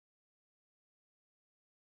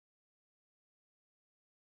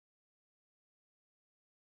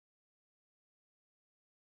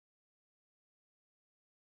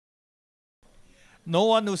No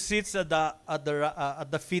one who sits at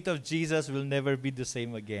the feet of Jesus will never be the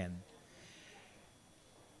same again.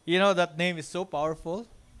 You know, that name is so powerful.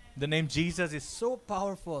 The name Jesus is so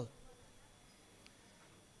powerful.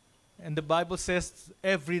 And the Bible says,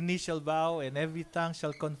 every knee shall bow and every tongue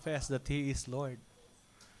shall confess that He is Lord.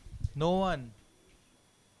 No one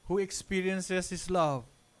who experiences His love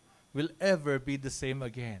will ever be the same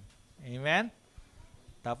again. Amen?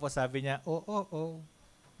 Tapos sabi niya, oh.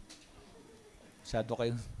 Masyado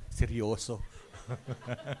kayong seryoso.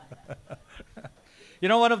 You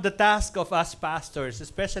know, one of the tasks of us pastors,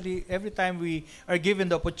 especially every time we are given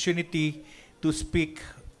the opportunity to speak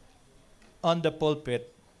on the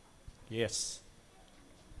pulpit, yes.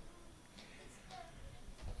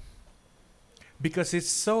 Because it's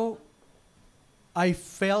so, I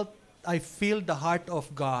feel the heart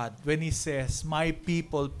of God when He says, my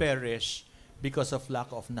people perish because of lack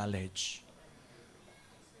of knowledge.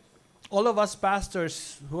 All of us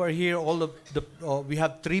pastors who are here, we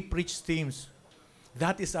have 3 preach teams.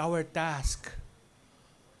 That is our task.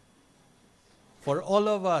 For all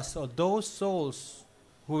of us, or those souls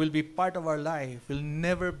who will be part of our life, will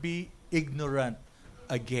never be ignorant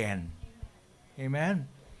again. Amen?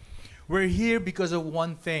 We're here because of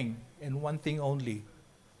one thing, and one thing only.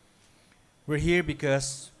 We're here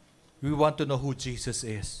because we want to know who Jesus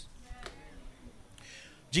is.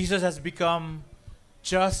 Jesus has become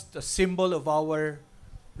just a symbol of our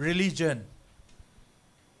religion.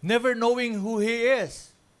 Never knowing who He is.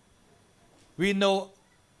 We know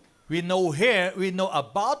Him, we know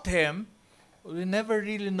about Him, but we never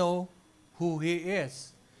really know who He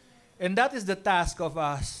is. And that is the task of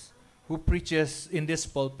us who preaches in this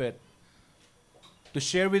pulpit. To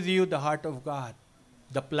share with you the heart of God,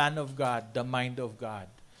 the plan of God, the mind of God.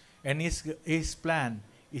 And His plan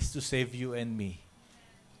is to save you and me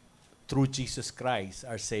through Jesus Christ,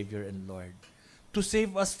 our Savior and Lord. To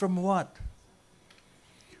save us from what?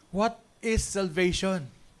 What is salvation?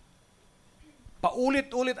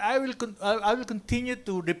 Paulit-ulit, I will continue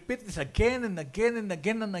to repeat this again and again and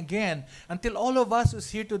again and again until all of us who's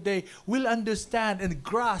here today will understand and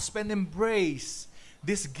grasp and embrace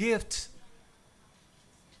this gift.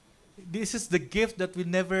 This is the gift that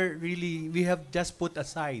we have just put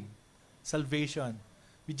aside. Salvation.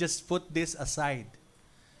 We just put this aside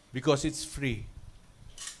because it's free.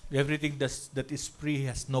 Everything that is free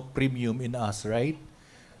has no premium in us, right?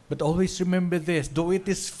 But always remember this, though it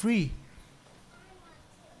is free,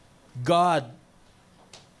 God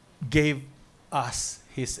gave us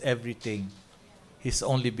His everything, His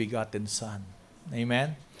only begotten Son.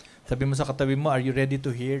 Amen? Sabi mo sa katabi mo, are you ready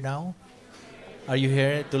to hear now? Are you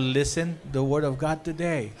here to listen to the Word of God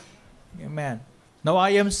today? Amen. Now I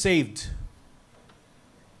am saved.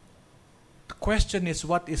 The question is,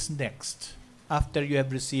 what is next after you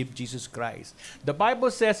have received Jesus Christ? The Bible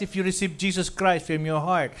says if you receive Jesus Christ from your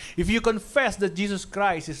heart, if you confess that Jesus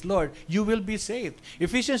Christ is Lord, you will be saved.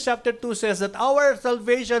 Ephesians chapter 2 says that our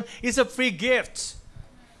salvation is a free gift,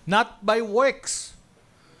 not by works.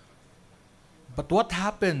 But what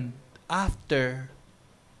happened after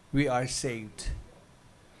we are saved?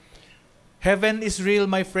 Heaven is real,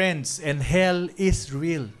 my friends, and hell is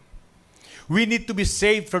real. We need to be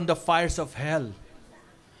saved from the fires of hell.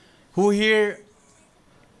 Who here,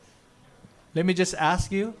 let me just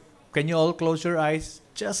ask you, can you all close your eyes?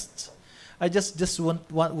 I just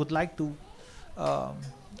would like to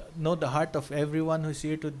know the heart of everyone who's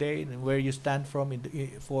here today and where you stand from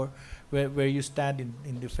where you stand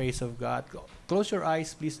in the face of God. Close your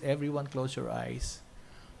eyes, please. Everyone, close your eyes.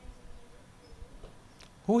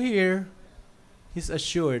 Who here is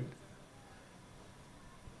assured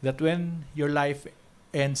that when your life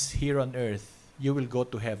ends here on earth, you will go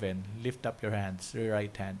to heaven? Lift up your hands, your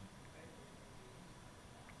right hand.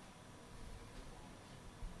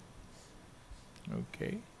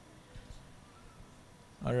 Okay.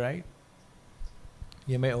 All right.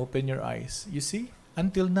 You may open your eyes. You see,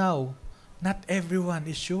 until now, not everyone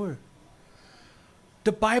is sure.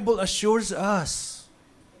 The Bible assures us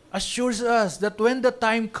that when the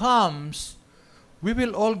time comes, we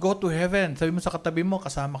will all go to heaven. Sabi mo sa katabi mo,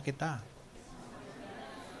 kasama kita.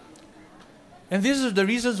 And this is the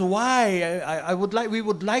reasons why we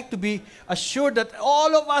would like to be assured that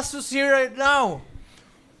all of us who's here right now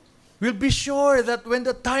will be sure that when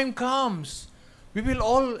the time comes, we will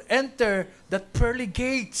all enter that pearly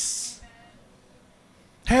gates.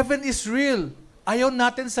 Heaven is real. Ayaw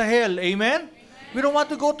natin sa hell. Amen? We don't want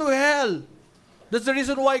to go to hell. That's the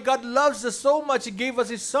reason why God loves us so much. He gave us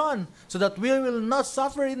His Son so that we will not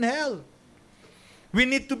suffer in hell. We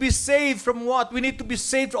need to be saved from what? We need to be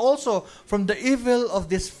saved also from the evil of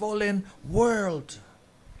this fallen world.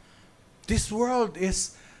 this world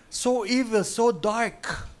is so evil, so dark.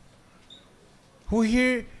 Who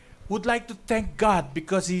here would like to thank God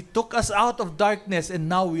because He took us out of darkness and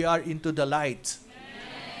now we are into the light?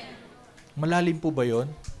 Malalim po ba yun?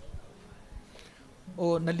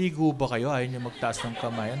 O naligo ba kayo? Ayaw niyo magtaas ng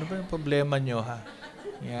kamay. Ano ba yung problema niyo, ha?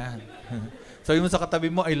 Yan. Sabi mo sa katabi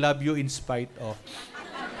mo, I love you in spite of.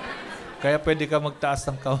 Kaya pwede ka magtaas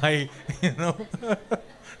ng kamay. You know?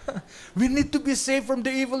 We need to be saved from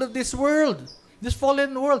the evil of this world. This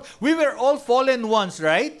fallen world. We were all fallen once,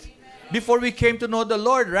 right? Before we came to know the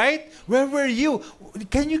Lord, right? Where were you?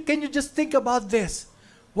 Can you just think about this?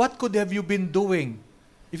 What could have you been doing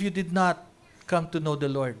if you did not come to know the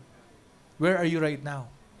Lord? Where are you right now?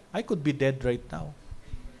 I could be dead right now.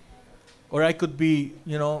 Or I could be,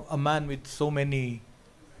 a man with so many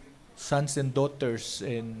sons and daughters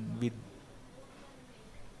and with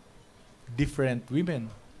different women.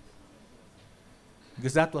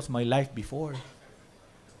 Because that was my life before.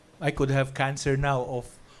 I could have cancer now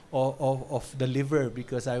of the liver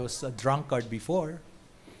because I was a drunkard before.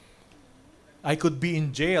 I could be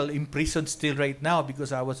in jail, imprisoned still right now because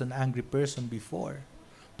I was an angry person before.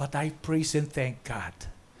 But I praise and thank God.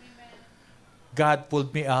 Amen. God pulled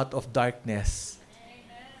me out of darkness.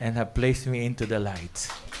 Amen. And have placed me into the light.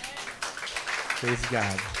 Amen. Praise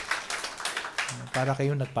God. Para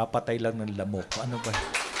kayo nagpapatay lang ng lamok. Ano ba?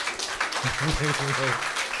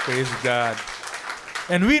 Praise God.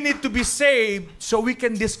 And we need to be saved so we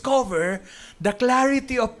can discover the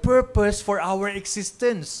clarity of purpose for our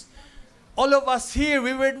existence. All of us here,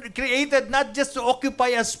 we were created not just to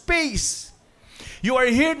occupy a space. You are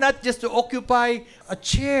here not just to occupy a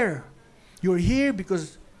chair. You are here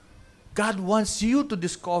because God wants you to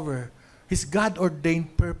discover His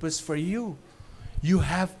God-ordained purpose for you. You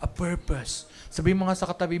have a purpose. Sabi mo nga sa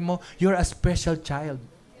katabi mo, you're a special child.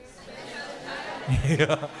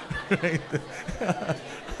 Yeah, right.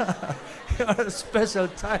 You're a special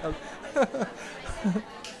child.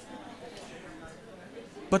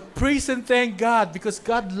 But praise and thank God because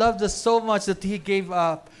God loved us so much that He gave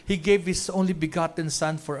up. He gave His only begotten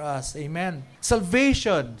Son for us. Amen.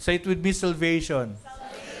 Salvation. Say it with me, salvation.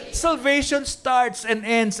 Salvation starts and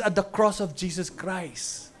ends at the cross of Jesus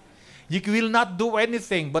Christ. You will not do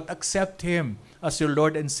anything but accept Him as your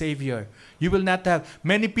Lord and Savior. You will not have.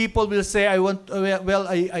 Many people will say, I will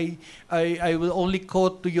only go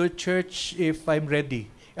to your church if I'm ready.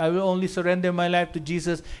 I will only surrender my life to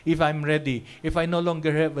Jesus if I'm ready. If I no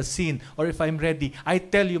longer have a sin or if I'm ready. I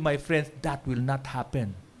tell you, my friends, that will not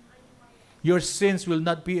happen. Your sins will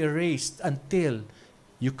not be erased until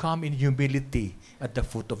you come in humility at the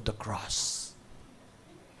foot of the cross.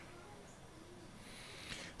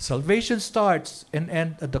 Salvation starts and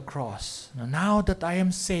ends at the cross. Now that I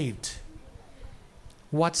am saved,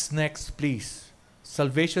 what's next, please?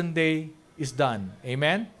 Salvation Day is done.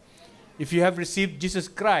 Amen? If you have received Jesus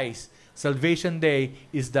Christ, Salvation Day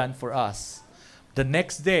is done for us. The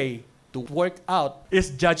next day to work out is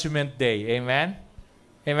Judgment Day. Amen?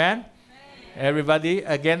 Amen? Everybody,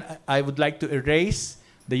 again, I would like to erase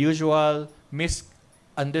the usual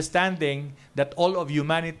misunderstanding that all of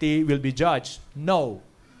humanity will be judged. No.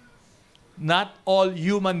 Not all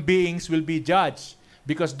human beings will be judged.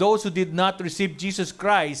 Because those who did not receive Jesus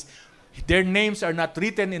Christ, their names are not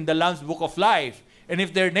written in the Lamb's Book of Life. And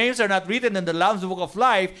if their names are not written in the Lamb's Book of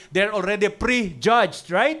Life, they're already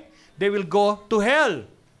prejudged, right? They will go to hell.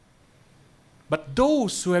 But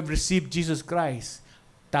those who have received Jesus Christ,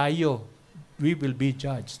 tayo, we will be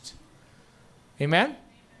judged. Amen?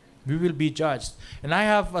 We will be judged. And I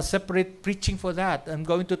have a separate preaching for that. I'm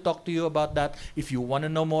going to talk to you about that. If you want to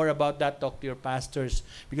know more about that, talk to your pastors.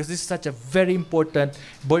 Because this is such a very important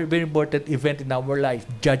event in our life,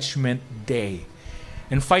 Judgment Day.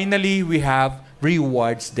 And finally, we have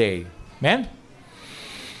Rewards Day. Amen?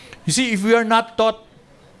 You see, if we are not taught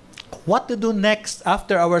what to do next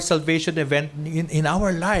after our salvation event in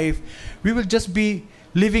our life, we will just be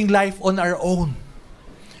living life on our own.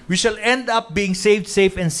 We shall end up being saved,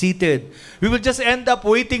 safe, and seated. We will just end up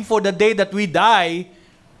waiting for the day that we die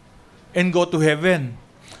and go to heaven.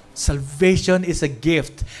 Salvation is a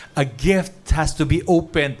gift. A gift has to be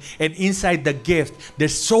opened. And inside the gift,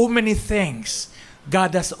 there's so many things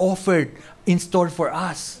God has offered in store for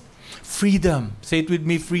us. Freedom. Say it with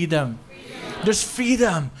me, freedom. There's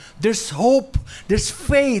freedom. There's hope. There's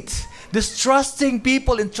faith. There's trusting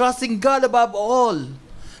people and trusting God above all.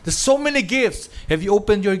 There's so many gifts. Have you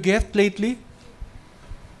opened your gift lately?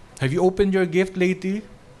 Have you opened your gift lately?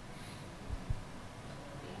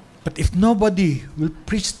 But if nobody will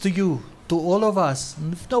preach to you, to all of us,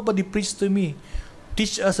 and if nobody preached to me,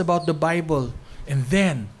 teach us about the Bible, and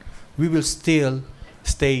then we will still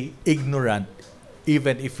stay ignorant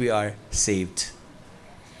even if we are saved.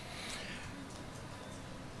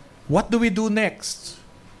 What do we do next?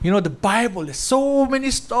 You know, the Bible has so many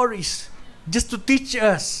stories just to teach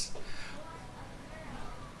us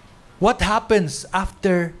what happens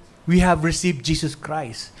after we have received Jesus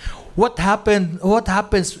Christ. What happens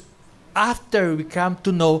after we come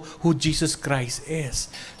to know who Jesus Christ is.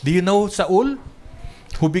 Do you know Saul,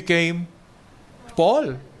 who became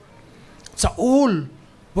Paul? Saul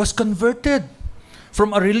was converted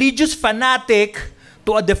from a religious fanatic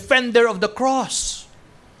to a defender of the cross.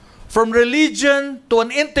 From religion to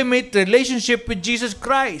an intimate relationship with Jesus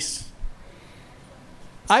Christ.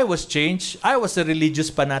 I was changed. I was a religious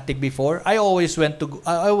fanatic before. I always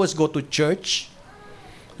go to church.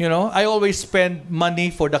 You know, I always spend money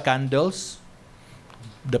for the candles.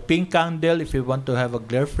 The pink candle if you want to have a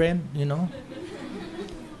girlfriend, you know.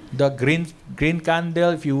 The green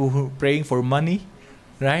candle if you praying for money,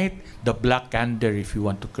 right? The black candle if you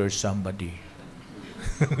want to curse somebody.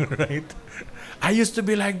 Right? I used to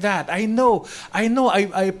be like that. I know.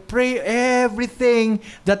 I pray everything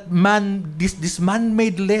that this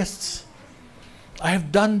man-made lists. I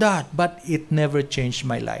have done that, but it never changed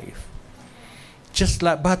my life.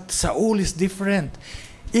 But Saul is different.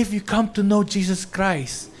 If you come to know Jesus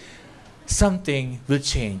Christ, something will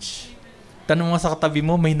change. Tanong mo sa katabi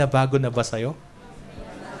mo, may nabago na ba sa'yo?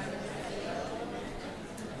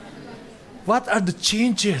 What are the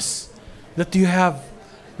changes that you have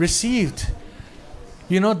received?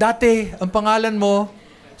 You know, dati, ang pangalan mo,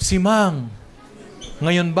 si Mang.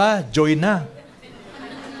 Ngayon ba, Joy na.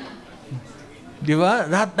 Di ba?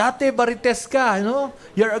 Dati, Barites ka, you know?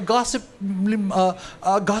 You're a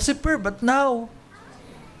gossiper, but now,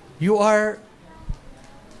 you are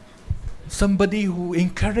somebody who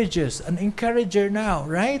encourages, an encourager now,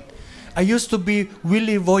 right? I used to be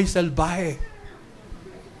Willy Voice Albae.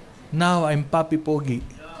 Now, I'm Papi Pogi.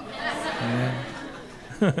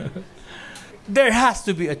 Yeah. There has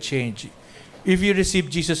to be a change. If you receive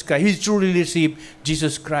Jesus Christ, you truly receive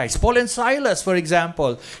Jesus Christ. Paul and Silas, for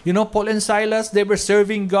example. You know, Paul and Silas, they were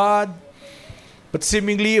serving God, but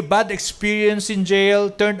seemingly a bad experience in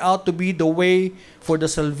jail turned out to be the way for the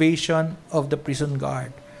salvation of the prison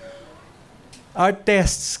guard. Our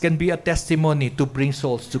tests can be a testimony to bring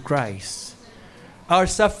souls to Christ. Our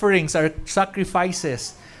sufferings, our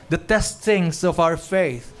sacrifices, the testings of our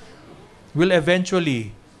faith will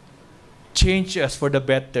eventually change us for the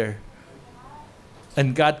better.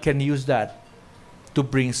 And God can use that to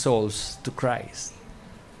bring souls to Christ.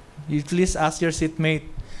 You please ask your seatmate,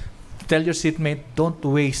 tell your seatmate, don't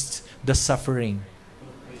waste the suffering.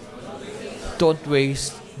 Don't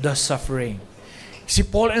waste the suffering. See,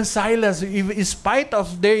 Paul and Silas, in spite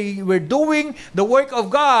of they were doing the work of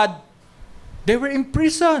God, they were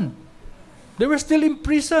imprisoned. They were still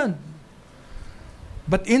imprisoned.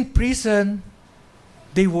 But in prison,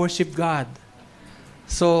 they worship God.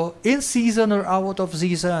 So, in season or out of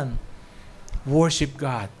season, worship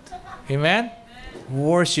God. Amen?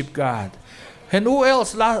 Worship God. And who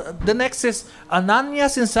else? The next is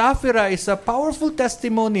Ananias and Sapphira is a powerful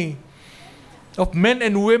testimony of men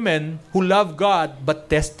and women who love God but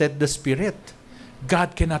tested the Spirit.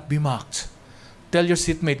 God cannot be mocked. Tell your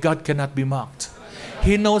seatmate, God cannot be mocked.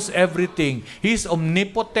 He knows everything. He's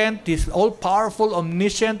omnipotent. He's all-powerful,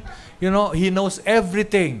 omniscient. You know, He knows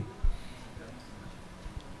everything.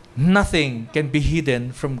 Nothing can be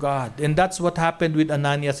hidden from God. And that's what happened with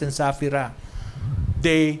Ananias and Sapphira.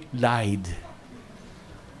 They lied.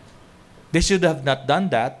 They should have not done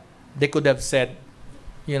that. They could have said,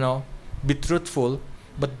 you know, be truthful,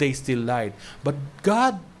 but they still lied. But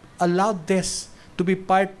God allowed this to be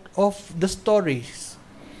part of the stories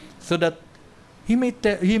so that He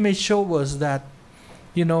may show us that,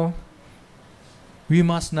 you know, we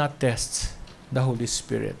must not test the Holy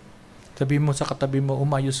Spirit. Sabi mo sa katabi mo,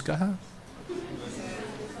 umayos ka ha?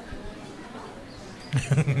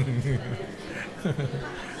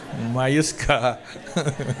 Umayos ka.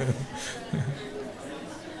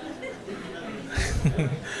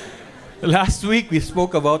 Last week we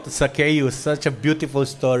spoke about Zacchaeus, such a beautiful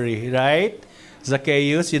story, right?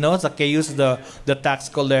 Zacchaeus, you know, Zacchaeus, the tax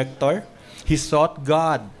collector. He sought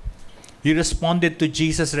God. He responded to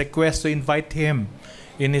Jesus' request to invite him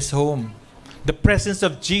in his home. The presence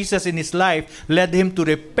of Jesus in his life led him to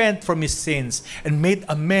repent from his sins and made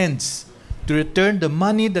amends to return the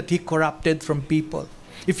money that he corrupted from people.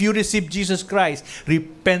 If you receive Jesus Christ,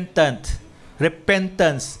 repentance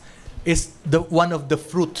is one of the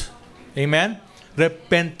fruit. Amen?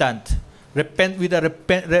 Repentance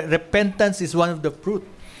is one of the fruit.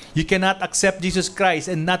 You cannot accept Jesus Christ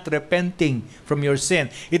and not repenting from your sin.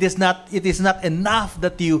 It is not enough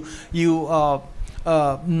that you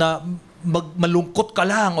malungkot ka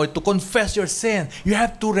lang or to confess your sin. You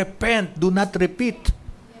have to repent. Do not repeat.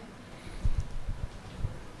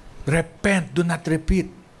 Repent. Do not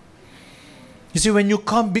repeat. You see, when you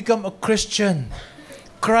become a Christian,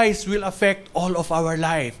 Christ will affect all of our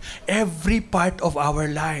life. Every part of our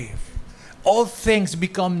life. All things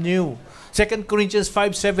become new. 2 Corinthians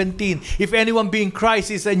 5:17. If anyone be in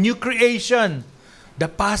Christ is a new creation. The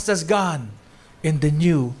past has gone and the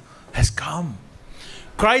new has come.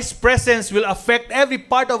 Christ's presence will affect every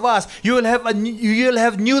part of us. You will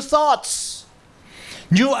have new thoughts,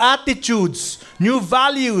 new attitudes, new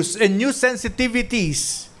values, and new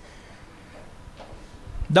sensitivities.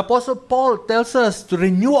 The Apostle Paul tells us to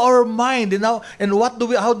renew our mind. And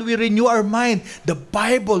how do we renew our mind? The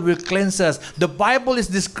Bible will cleanse us. The Bible is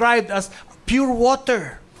described as pure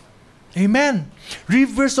water. Amen.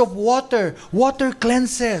 Rivers of water. Water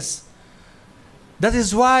cleanses. That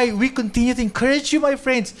is why we continue to encourage you, my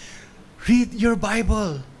friends. Read your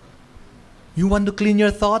Bible. You want to clean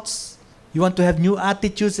your thoughts? You want to have new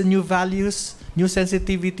attitudes and new values, new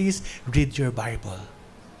sensitivities? Read your Bible.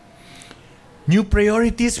 New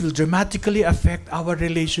priorities will dramatically affect our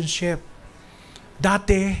relationship.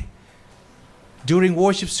 Dati, during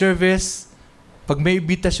worship service, pag may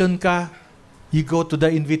invitation ka, you go to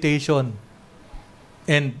the invitation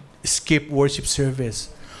and skip worship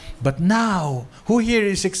service. But now, who here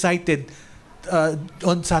is excited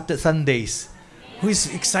on Sundays? Who is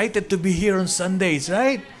excited to be here on Sundays,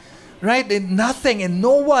 right? Right? And nothing and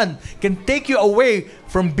no one can take you away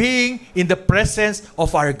from being in the presence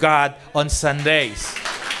of our God on Sundays.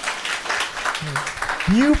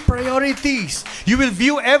 New priorities. You will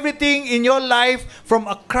view everything in your life from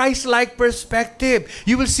a Christ-like perspective.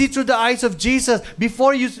 You will see through the eyes of Jesus.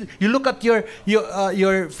 Before you look at your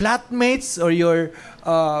flatmates or your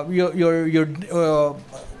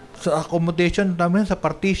sa accommodation, sa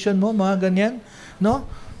partition mo, mga ganyan, no?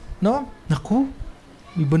 Naku,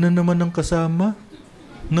 iba na naman ang kasama.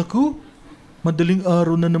 Naku, madaling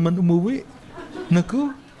araw na naman umuwi. Naku,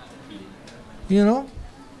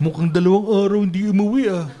 mukhang 2 araw hindi umuwi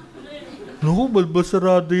ah. Naku,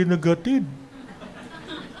 balbasarado yung naghatid.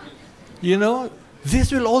 This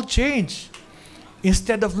will all change.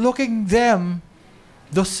 Instead of looking them,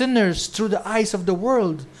 the sinners, through the eyes of the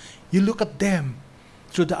world, you look at them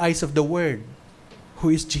through the eyes of the Word, who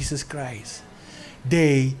is Jesus Christ.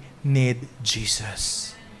 They need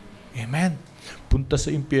Jesus. Amen. Punta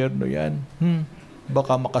sa impyerno yan.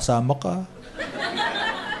 Baka makasama ka.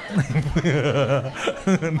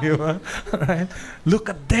 Right?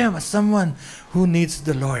 Look at them as someone who needs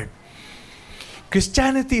the Lord.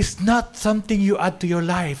 Christianity is not something you add to your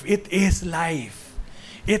life. It is life.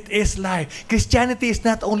 It is life. Christianity is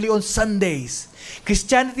not only on Sundays.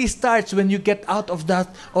 Christianity starts when you get out of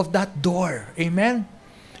that door. Amen?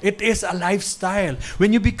 It is a lifestyle.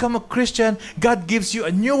 When you become a Christian, God gives you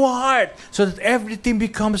a new heart so that everything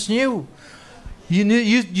becomes new. You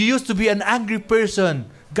used to be an angry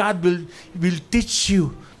person. God will teach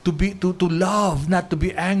you to love, not to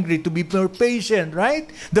be angry, to be more patient, right?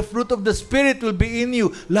 The fruit of the Spirit will be in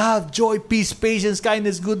you. Love, joy, peace, patience,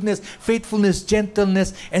 kindness, goodness, faithfulness,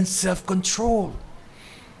 gentleness, and self-control.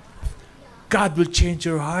 God will change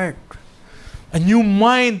your heart. A new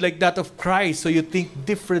mind like that of Christ, so you think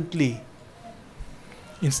differently.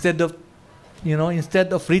 Instead of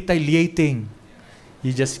retaliating,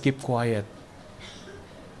 you just keep quiet.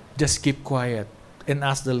 Just keep quiet and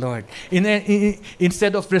ask the Lord.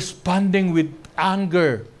 Instead of responding with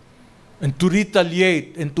anger and to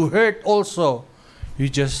retaliate and to hurt also, you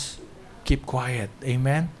just keep quiet.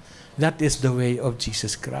 Amen? That is the way of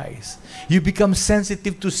Jesus Christ. You become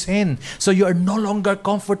sensitive to sin, so you are no longer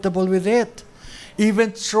comfortable with it.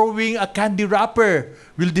 Even throwing a candy wrapper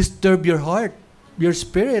will disturb your heart, your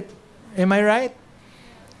spirit. Am I right?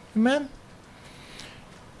 Amen?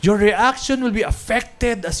 Your reaction will be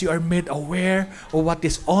affected as you are made aware of what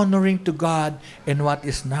is honoring to God and what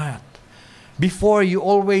is not. Before, you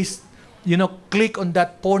always, click on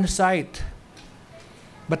that porn site.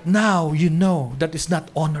 But now, you know that is not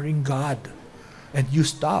honoring God. And you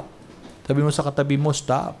stop. Sabi mo sa katabi mo,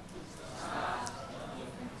 stop.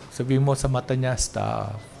 Sabi mo sa mata niya,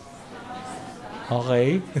 stop.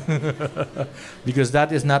 Okay? Because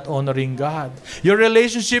that is not honoring God. Your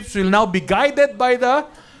relationships will now be guided by the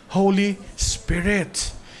Holy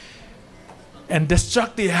Spirit. And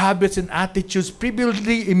destructive habits and attitudes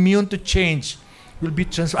previously immune to change will be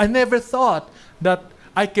transformed. I never thought that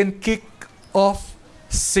I can kick off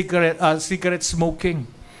cigarette smoking.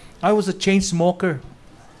 I was a chain smoker.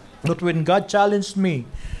 But when God challenged me,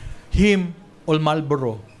 him or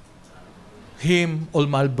Marlboro. Him or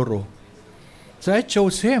Marlboro. So I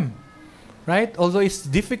chose him. Right? Although it's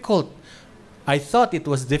difficult. I thought it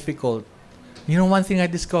was difficult. You know one thing I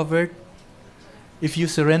discovered? If you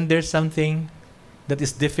surrender something that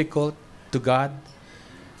is difficult to God,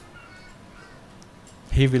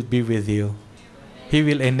 He will be with you. He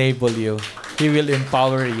will enable you. He will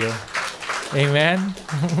empower you. Amen?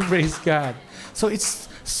 Praise God. So it's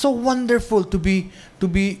so wonderful to be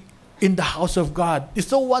in the house of God. It's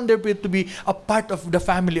so wonderful to be a part of the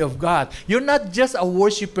family of God. You're not just a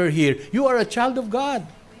worshiper here. You are a child of God.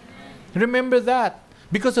 Remember that.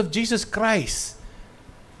 Because of Jesus Christ,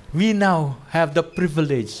 we now have the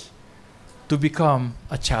privilege to become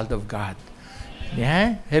a child of God.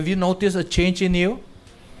 Yeah? Have you noticed a change in you?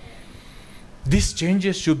 These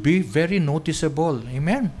changes should be very noticeable.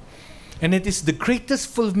 Amen. And it is the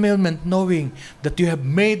greatest fulfillment knowing that you have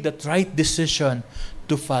made the right decision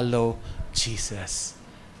to follow Jesus.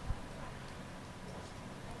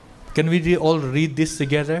 Can we all read this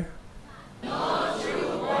together? No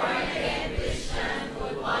true born-again Christian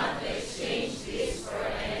would want to exchange this for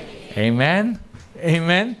anything. Amen?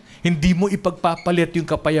 Amen? Hindi mo ipagpapalit yung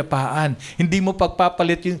kapayapaan. Hindi mo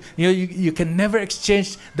pagpapalit yung, you can never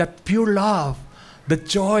exchange that pure love, the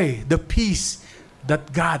joy, the peace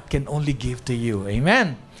that God can only give to you.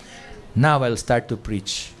 Amen? Now I'll start to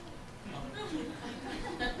preach.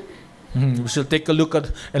 We shall take a look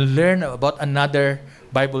at and learn about another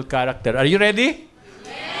Bible character. Are you ready?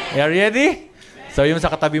 Yes. Are you ready? Yes. So yung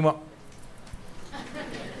sa katabi mo.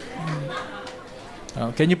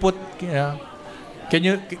 Can you put...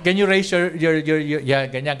 Can you raise your yeah,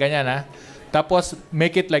 ganyan ha? Tapos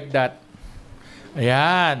make it like that.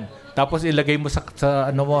 Ayan. Tapos ilagay mo sa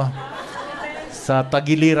ano mo, sa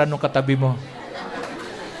tagiliran ng katabi mo.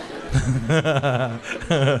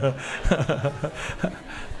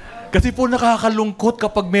 Kasi po nakakalungkot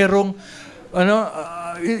kapag merong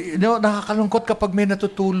nakakalungkot kapag may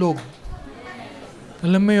natutulog.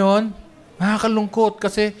 Alam mo 'yon? Nakakalungkot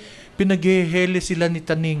kasi pinaghehele sila ni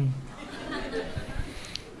Taning.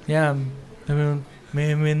 Yan.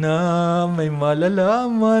 May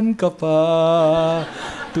malalaman ka pa.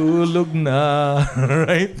 Tulog na.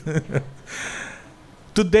 Right?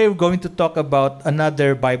 Today, we're going to talk about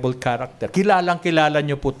another Bible character. Kilala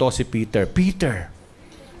nyo po to si Peter. Peter.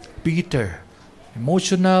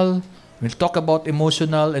 Emotional. We'll talk about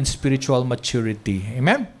emotional and spiritual maturity.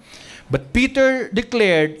 Amen? But Peter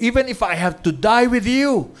declared, even if I have to die with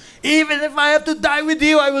you,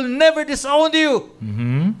 I will never disown you.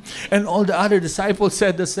 Mm-hmm. And all the other disciples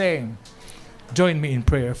said the same. Join me in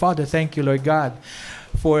prayer. Father, thank you, Lord God,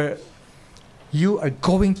 for you are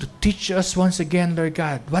going to teach us once again, Lord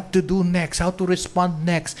God, what to do next, how to respond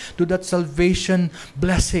next to that salvation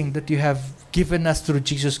blessing that you have given us through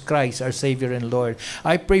Jesus Christ, our Savior and Lord.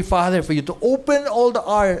 I pray, Father, for you to open all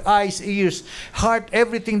our eyes, ears, heart,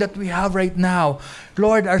 everything that we have right now.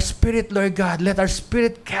 Lord, our spirit, Lord God, let our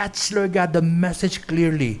spirit catch, Lord God, the message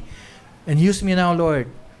clearly. And use me now, Lord,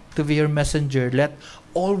 to be your messenger. Let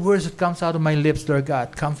all words that comes out of my lips, Lord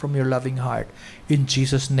God, come from your loving heart. In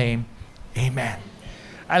Jesus' name, amen.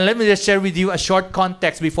 And let me just share with you a short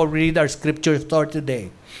context before we read our scripture for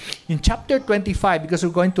today. In chapter 25, because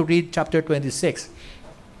we're going to read chapter 26.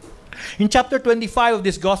 In chapter 25 of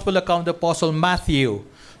this gospel account of the Apostle Matthew,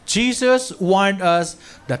 Jesus warned us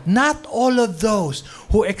that not all of those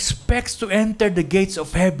who expects to enter the gates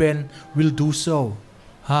of heaven will do so.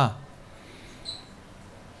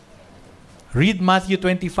 Read Matthew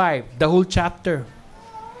 25, the whole chapter.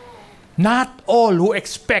 Not all who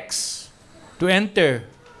expects to enter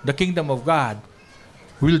the kingdom of God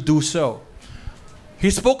will do so. He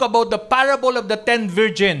spoke about the parable of the 10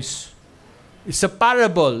 virgins. It's a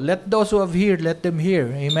parable. Let those who have heard, let them hear.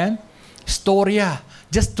 Amen? Storya.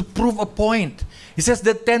 Just to prove a point. He says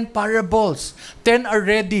the 10 parables. 10 are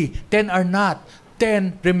ready. 10 are not.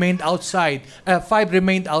 10 remained outside. 5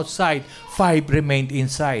 remained outside. 5 remained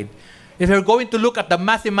inside. If you're going to look at the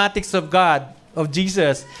mathematics of God, of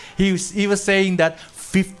Jesus, he was saying that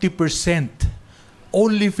 50%,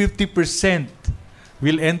 only 50%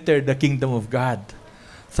 will enter the kingdom of God.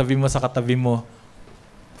 Sabi mo sa katabi mo,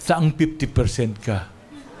 saang 50% ka?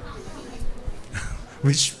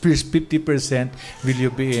 Which 50% will you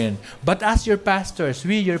be in? But as your pastors,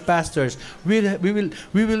 we will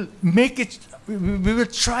make it, we will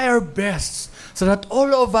try our best so that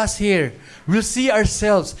all of us here will see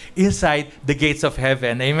ourselves inside the gates of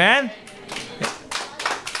heaven. Amen?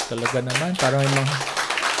 Talaga naman, parang may mga...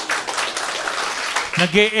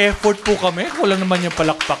 Nag-e-effort po kami. Wala naman yung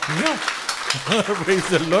palakpak niyo. Praise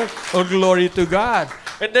the Lord. Oh, glory to God.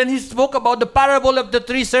 And then he spoke about the parable of the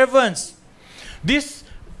three servants. This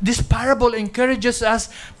parable encourages us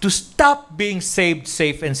to stop being saved,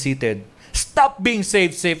 safe, and seated. Stop being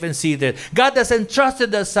saved, safe, and seated. God has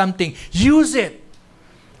entrusted us something. Use it.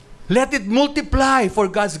 Let it multiply for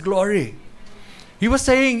God's glory. He was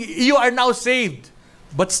saying, you are now saved,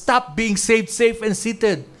 but stop being saved, safe, and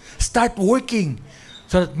seated. Start working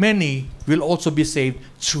so that many will also be saved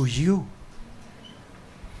through you.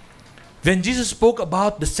 Then Jesus spoke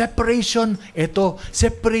about the separation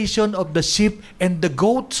of the sheep and the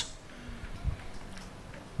goat.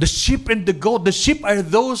 The sheep and the goat. The sheep are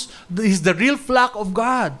those, is the real flock of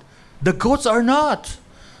God. The goats are not.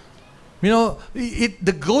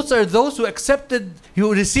 The goats are those who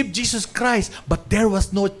received Jesus Christ, but there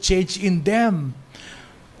was no change in them.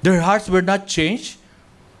 Their hearts were not changed.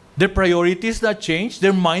 Their priorities not changed.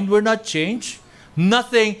 Their mind were not changed.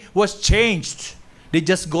 Nothing was changed. They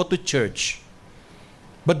just go to church.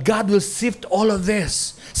 But God will sift all of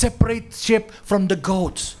this. Separate sheep from the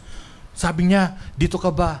goats. Sabi niya, dito ka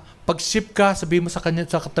ba? Pag sheep ka, sabihin mo sa kanya,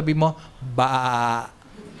 sa katabi mo, ba.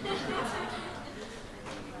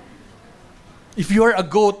 If you are a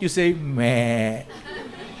goat, you say, meh.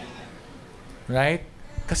 Right?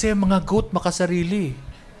 Kasi mga goat makasarili.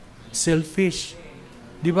 Selfish.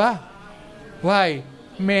 Di ba? Why?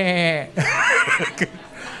 Meh.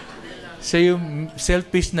 Siya yung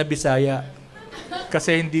selfish na Bisaya.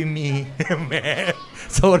 Kasi hindi me. Meh.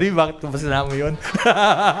 Sorry, bakit ko ba sinama yun?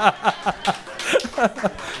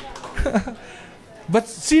 But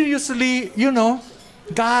seriously,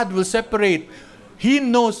 God will separate. He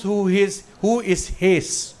knows who is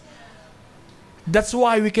His. That's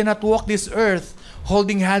why we cannot walk this earth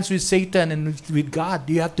holding hands with Satan and with God.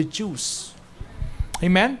 You have to choose.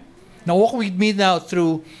 Amen? Now walk with me now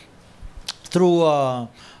through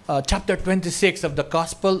chapter 26 of the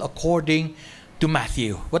Gospel according to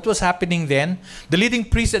Matthew. What was happening then? The leading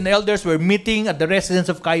priests and elders were meeting at the residence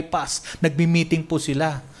of Caiaphas. Nagmi-meeting po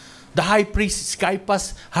sila. The high priest,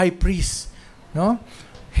 Caiaphas, high priest. No?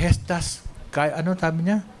 Hestas, ano sabi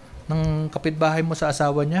niya? Ng kapitbahay mo sa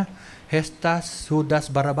asawa niya? Hestas, Judas,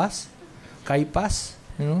 Barabas? Caiaphas?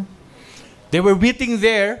 They were meeting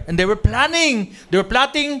there and they were plotting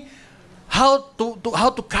how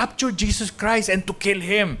to capture Jesus Christ and to kill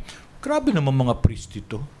Him. Grabe naman mga priest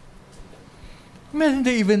ito. Man,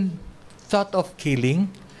 they even thought of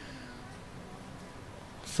killing.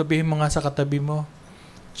 Sabihin mo nga sa katabi mo,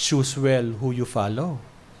 choose well who you follow.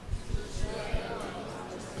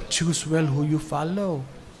 Choose well who you follow.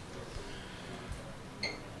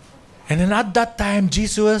 And then at that time,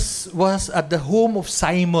 Jesus was at the home of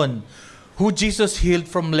Simon, who Jesus healed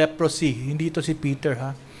from leprosy. Hindi ito si Peter,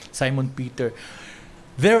 ha? Simon Peter.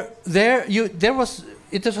 It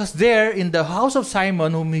was there in the house of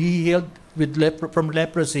Simon whom he healed from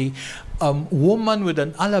leprosy. A woman with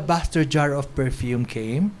an alabaster jar of perfume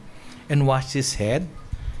came and washed his head.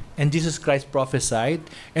 And Jesus Christ prophesied.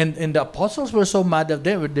 And the apostles were so mad at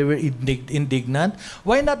them. They were indignant.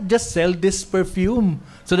 Why not just sell this perfume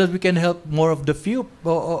so that we can help more of the few,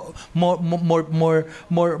 more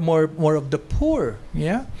of the poor?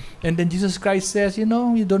 Yeah. And then Jesus Christ says, you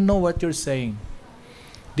don't know what you're saying.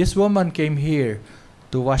 This woman came here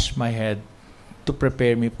to wash my head, to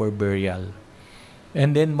prepare me for burial.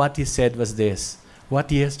 And then what he said was this: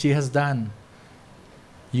 what she has done,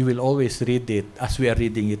 you will always read it as we are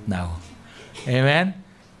reading it now. Amen?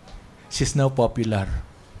 She's now popular.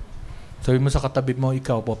 Sabi mo sa katabi mo,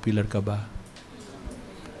 ikaw, popular ka ba?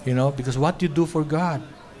 Because what you do for God,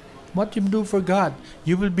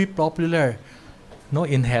 you will be popular,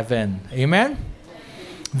 in heaven. Amen?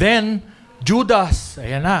 Then, Judas,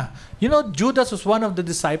 ayan na. Judas was one of the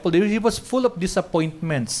disciples. He was full of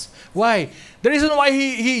disappointments. Why? The reason why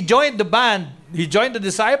he joined the band, he joined the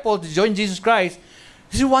disciples, he joined Jesus Christ,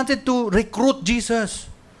 he wanted to recruit Jesus.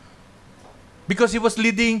 Because he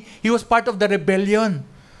was part of the rebellion.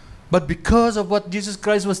 But because of what Jesus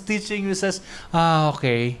Christ was teaching, he says,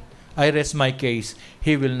 okay, I rest my case.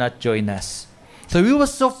 He will not join us. So he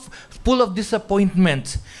was so full of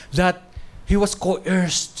disappointment that he was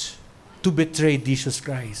coerced to betray Jesus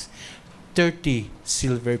Christ. 30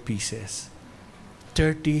 silver pieces.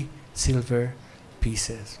 30 silver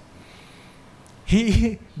pieces.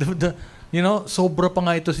 Sobra pa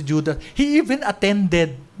nga ito si Judas. He even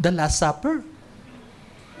attended the Last Supper.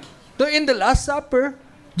 So in the Last Supper,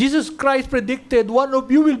 Jesus Christ predicted, one of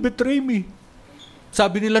you will betray me.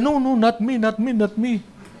 Sabi nila, no, not me.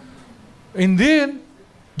 And then,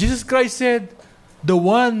 Jesus Christ said, the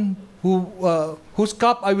one whose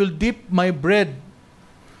cup I will dip my bread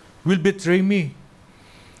will betray me.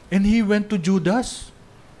 And he went to Judas.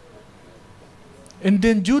 And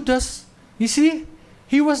then Judas, you see,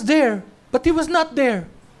 he was there, but he was not there.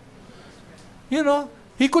 You know,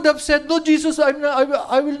 he could have said, "No, Jesus, I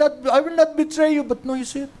will not betray you." But no, you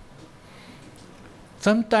see it.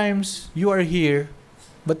 Sometimes you are here,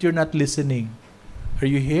 but you're not listening. Are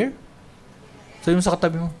you here? Sabi mo sa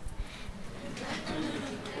katabi mo,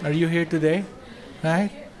 are you here today? Right?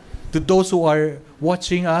 To those who are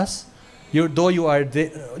watching us, though you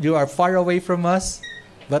are far away from us,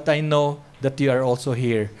 but I know that you are also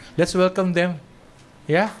here. Let's welcome them.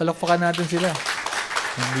 Yeah, palakpakan natin sila.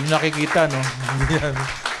 Hindi nakikita, no?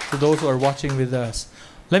 To those who are watching with us.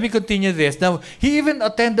 Let me continue this. Now, he even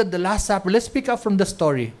attended the Last Supper. Let's pick up from the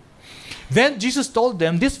story. Then Jesus told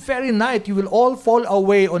them, "This very night you will all fall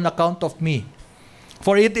away on account of me.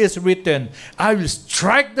 For it is written, I will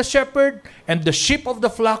strike the shepherd, and the sheep of the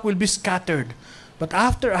flock will be scattered. But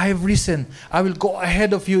after I have risen, I will go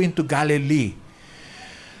ahead of you into Galilee."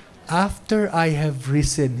 After I have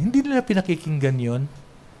risen, hindi nila pinakikinggan yun.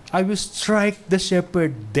 I will strike the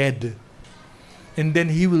shepherd dead, and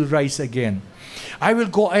then he will rise again. I will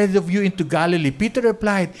go ahead of you into Galilee. Peter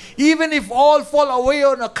replied, "Even if all fall away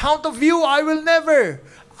on account of you, I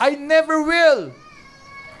never will."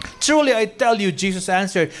 "Truly I tell you," Jesus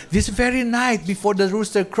answered, "this very night before the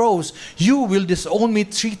rooster crows, you will disown me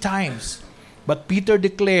 3 times. But Peter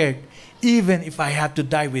declared, "Even if I have to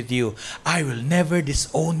die with you, I will never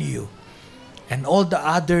disown you." And all the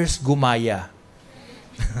others gumaya.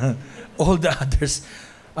 All the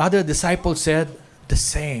other disciples said the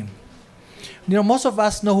same. You know, most of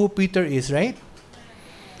us know who Peter is, right?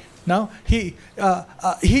 Now, he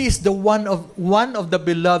is the one of the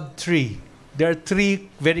beloved 3. There are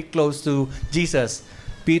 3 very close to Jesus: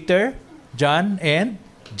 Peter, John, and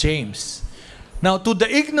James. Now, to the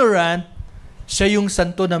ignorant, siya yung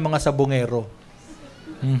santo ng mga sabongero.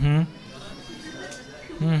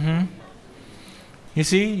 You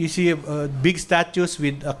see big statues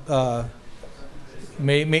with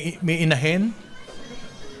may inahin.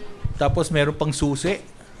 Tapos meron pang susi,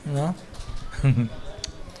 no?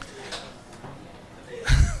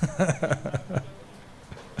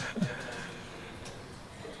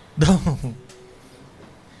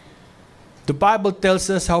 The Bible tells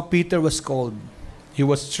us how Peter was called. He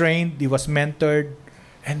was trained, he was mentored,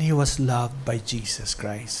 and he was loved by Jesus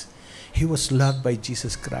Christ. He was loved by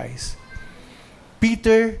Jesus Christ.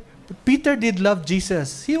 Peter did love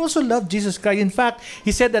Jesus. He also loved Jesus Christ. In fact,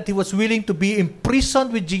 he said that he was willing to be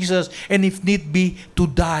imprisoned with Jesus and if need be, to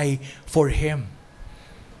die for him.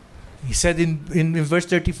 He said in verse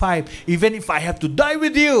 35, "Even if I have to die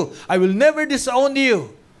with you, I will never disown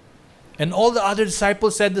you." And all the other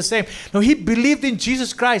disciples said the same. Now, he believed in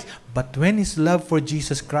Jesus Christ, but when his love for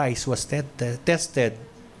Jesus Christ was tested,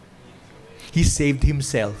 he saved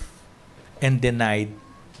himself and denied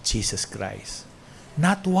Jesus Christ.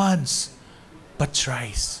 Not once, but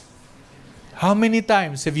thrice. How many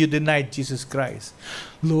times have you denied Jesus Christ?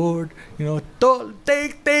 "Lord,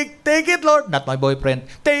 take it, Lord, not my boyfriend.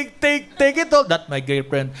 Take it all, not my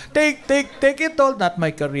girlfriend. Take it all, not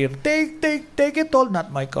my career. Take it all,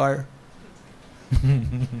 not my car."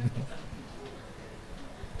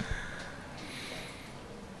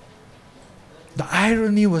 The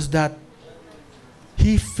irony was that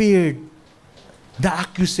he feared the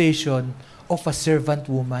accusation of a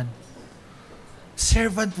servant woman.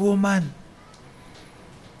 Servant woman.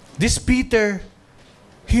 This Peter,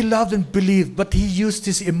 he loved and believed, but he used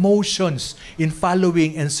his emotions in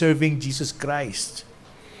following and serving Jesus Christ.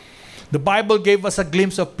 The Bible gave us a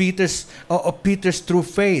glimpse of Peter's true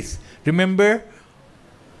faith. Remember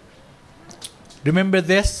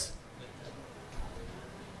this?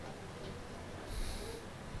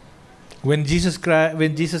 When Jesus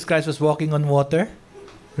Christ was walking on water,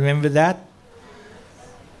 remember that?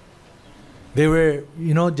 They were,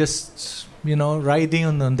 riding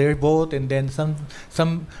on their boat, and then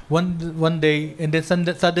one day, and then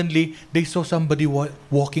suddenly they saw somebody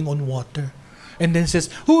walking on water, and then says,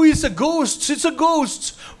 "Who is a ghost? It's a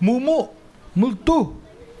ghost. Multo."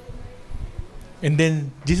 And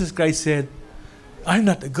then Jesus Christ said, "I'm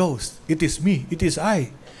not a ghost. It is me. It is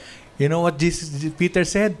I." You know what Peter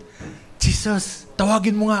said? "Jesus,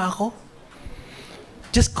 tawagin mo nga ako.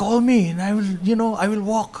 Just call me, and I will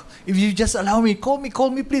walk. If you just allow me, call me,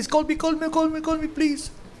 please. Call me,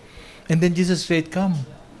 please." And then Jesus said, "Come."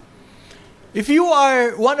 If you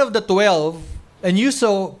are one of the 12 and you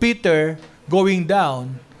saw Peter going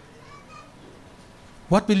down,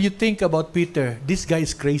 what will you think about Peter? This guy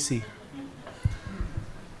is crazy.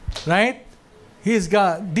 Right? This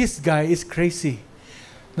guy is crazy.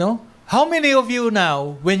 No? How many of you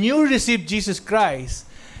now, when you received Jesus Christ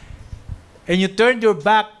and you turned your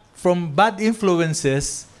back from bad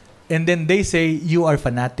influences, and then they say, you are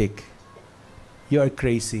fanatic. You are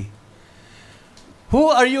crazy. Who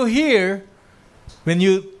are you here when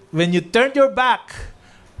you turned your back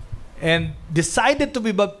and decided to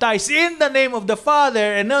be baptized in the name of the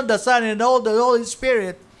Father and of the Son and all the Holy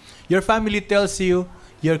Spirit? Your family tells you,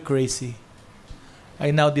 you're crazy.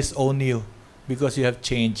 I now disown you because you have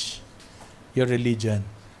changed your religion.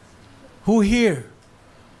 Who here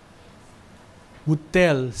would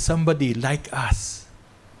tell somebody like us,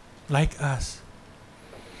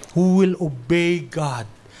 who will obey God's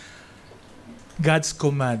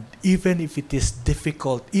command, even if it is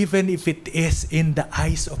difficult, even if it is in the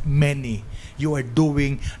eyes of many, you are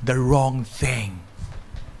doing the wrong thing?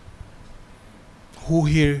 Who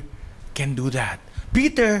here can do that?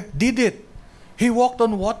 Peter did it. He walked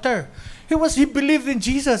on water. He believed in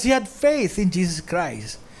Jesus. He had faith in Jesus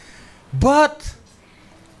Christ. But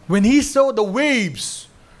when he saw the waves,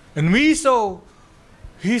 and he saw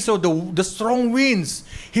the strong winds,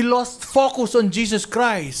 he lost focus on Jesus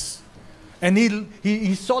Christ. And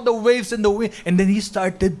he saw the waves and the wind, and then he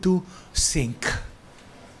started to sink.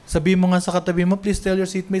 Sabi mo nga sa katabi mo, please tell your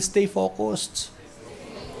seatmates, stay focused.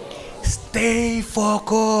 Stay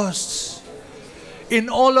focused. In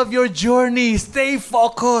all of your journey, stay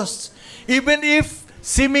focused. Even if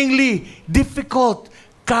seemingly difficult,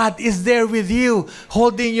 God is there with you,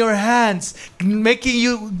 holding your hands,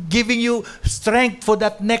 giving you strength for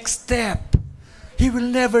that next step. He will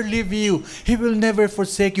never leave you. He will never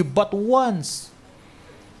forsake you. But once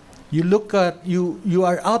you look at, you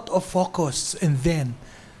are out of focus, and then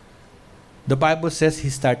the Bible says he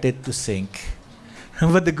started to sink.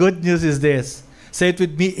 But the good news is this. Say it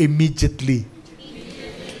with me, immediately.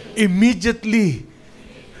 Immediately.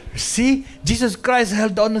 See, Jesus Christ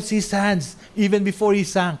held on to his hands even before he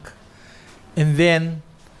sank. And then,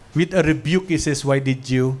 with a rebuke, he says, why did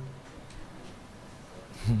you?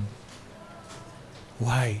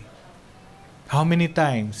 Why? How many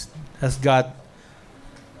times has God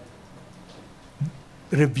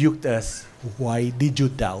rebuked us? Why did you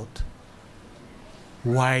doubt?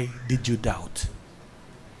 Why did you doubt?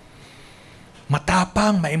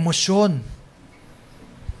 Matapang, maemosyon.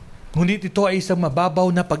 Ngunit ito ay isang mababaw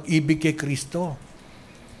na pag-ibig kay Kristo.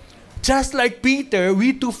 Just like Peter,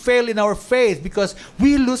 we too fail in our faith because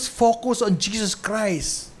we lose focus on Jesus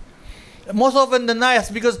Christ. Most often than not,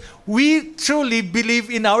 because we truly believe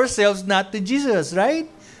in ourselves, not in Jesus, right?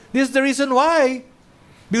 This is the reason why.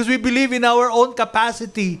 Because we believe in our own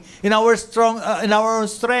capacity, in our own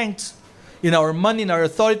strengths, in our money, in our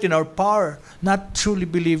authority, in our power, not truly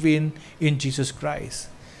believe in Jesus Christ.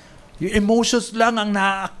 Yung emotions lang ang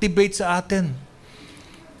na-activate sa atin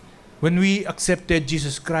when we accepted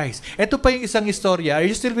Jesus Christ. Ito pa yung isang istorya. Are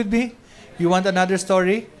you still with me? You want another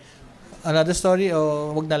story? Another story?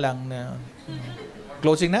 O wag na lang.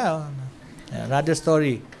 Closing na. Another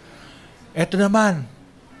story. Ito naman.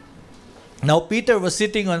 Now Peter was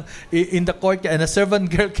sitting in the courtyard and a servant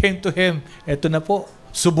girl came to him. Ito na po.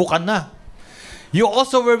 Subukan na. You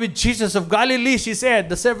also were with Jesus of Galilee, she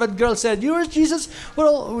said. The servant girl said, you were Jesus?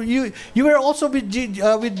 Well, you were also with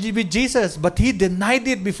Jesus. But he denied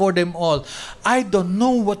it before them all. I don't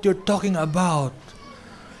know what you're talking about.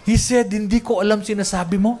 He said, hindi ko alam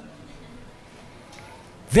sinasabi mo.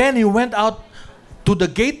 Then he went out to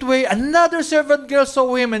the gateway. Another servant girl saw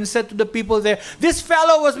him and said to the people there, this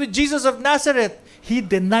fellow was with Jesus of Nazareth. He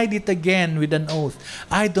denied it again with an oath.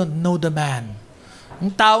 I don't know the man.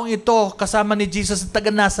 Ang taong ito, kasama ni Jesus sa taga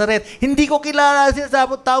Nazareth, hindi ko kilala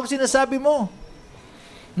taong sinasabi mo.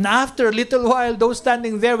 And after a little while, those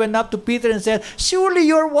standing there went up to Peter and said, surely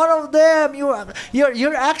you're one of them.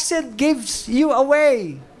 Your accent gives you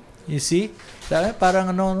away. You see? Parang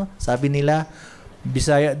sabi nila,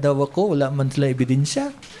 Bisaya daw ako, wala man sila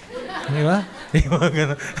ebidensya. Di ba?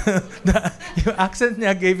 Yung accent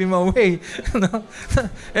niya gave him away.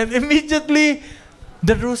 And immediately,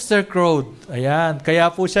 the rooster crowed. Ayan.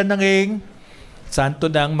 Kaya po siya nanging santo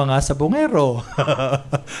ng mga sabongero.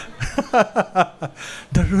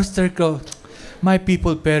 The rooster crowed. My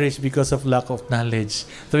people perish because of lack of knowledge.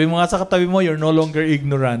 Sabi mo nga sa katabi mo, you're no longer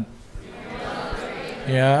ignorant.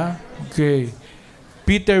 Yeah? Okay.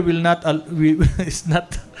 Peter is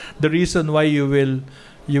not the reason why you will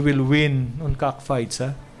win on cockfights.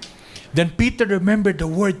 Huh? Then Peter remembered the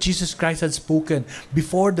word Jesus Christ had spoken.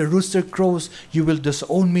 Before the rooster crows, you will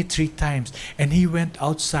disown me 3 times. And he went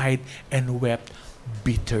outside and wept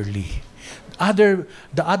bitterly. The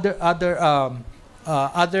other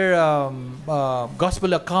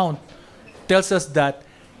gospel account tells us that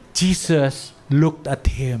Jesus looked at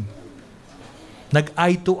him.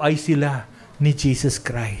 Nag-eye to eye sila ni Jesus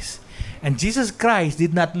Christ. And Jesus Christ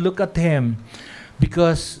did not look at him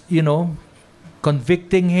because,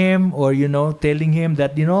 convicting him or, telling him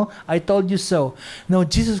that, I told you so. No,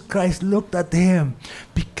 Jesus Christ looked at him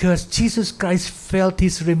because Jesus Christ felt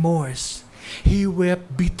his remorse. He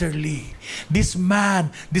wept bitterly. This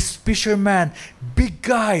man, this fisherman, big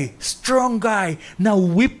guy, strong guy, now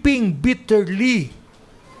weeping bitterly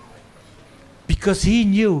because he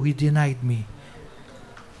knew he denied me.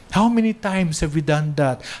 How many times have we done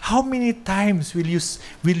that? How many times will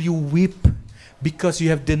you weep because you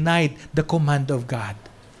have denied the command of God?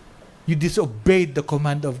 You disobeyed the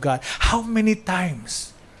command of God. How many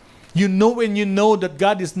times? When you know that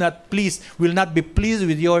God is not pleased, will not be pleased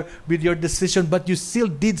with your decision, but you still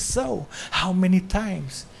did so. How many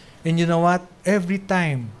times? And you know what? Every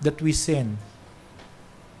time that we sin,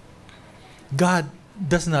 God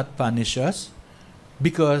does not punish us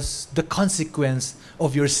because the consequence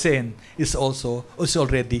of your sin is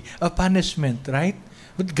already a punishment, right?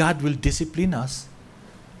 But God will discipline us.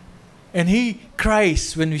 And He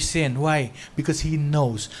cries when we sin. Why? Because He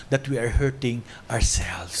knows that we are hurting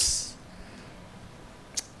ourselves.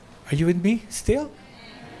 Are you with me still?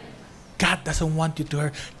 God doesn't want you to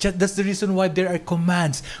hurt. That's the reason why there are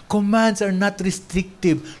commands. Commands are not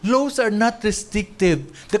restrictive. Laws are not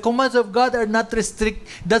restrictive. The commands of God are not it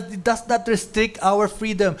does not restrict our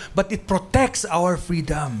freedom, but it protects our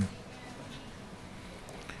freedom.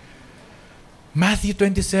 Matthew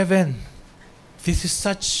 27. This is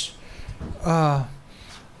such...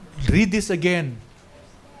 read this again.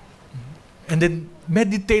 And then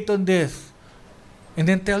meditate on this. And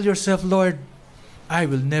then tell yourself, Lord, I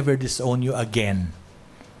will never disown you again.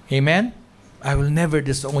 Amen? I will never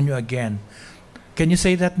disown you again. Can you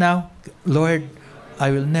say that now? Lord,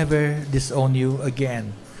 I will never disown you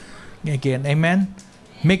again. Again. Amen?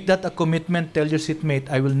 Make that a commitment. Tell your seatmate,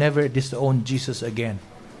 I will never disown Jesus again.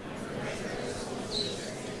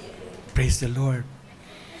 Praise the Lord.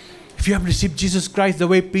 If you have received Jesus Christ the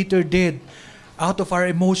way Peter did, out of our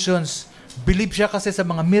emotions, believe siya kasi sa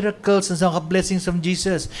mga miracles and sa mga blessings of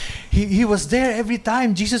Jesus. He was there every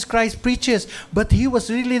time Jesus Christ preaches, but He was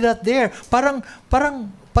really not there. Parang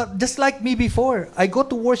just like me before. I go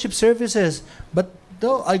to worship services, but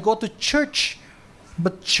though I go to church,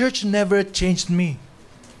 but church never changed me.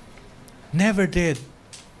 Never did.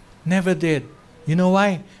 Never did. You know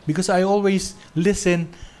why? Because I always listen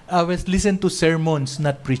to sermons,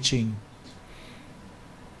 not preaching.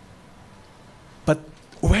 But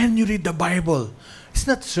when you read the Bible, it's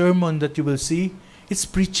not sermon that you will see, it's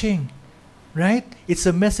preaching. Right? It's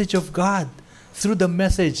a message of God through the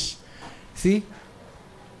message. See?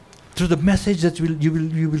 Through the message that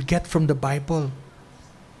you will get from the Bible.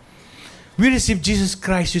 We receive Jesus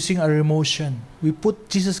Christ using our emotion. We put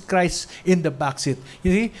Jesus Christ in the backseat.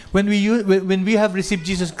 You see, when we have received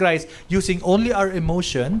Jesus Christ using only our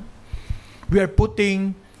emotion, we are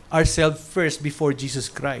putting ourselves first before Jesus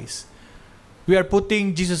Christ. We are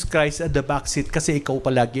putting Jesus Christ at the backseat kasi ikaw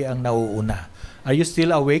palagi ang nauuna. Are you still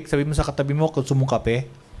awake? Sabi mo sa katabi mo, konsumong kape.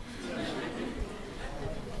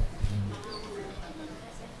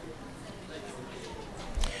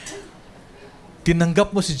 Tinanggap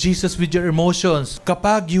mo si Jesus with your emotions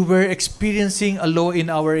kapag you were experiencing a low in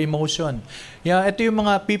our emotion. Yeah, ito yung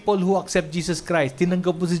mga people who accept Jesus Christ.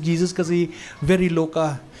 Tinanggap mo si Jesus kasi very low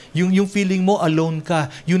ka. Yung feeling mo alone ka.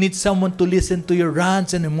 You need someone to listen to your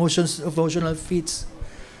rants and emotional fits.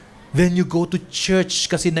 Then you go to church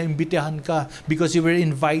kasi naimbitahan ka because you were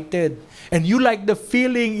invited. And you like the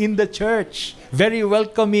feeling in the church. Very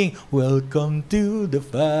welcoming. Welcome to the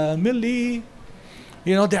family.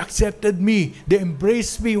 You know, they accepted me. They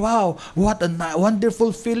embraced me. Wow, what a wonderful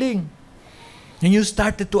feeling. And you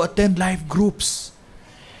started to attend life groups.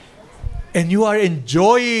 And you are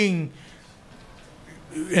enjoying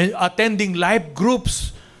attending life groups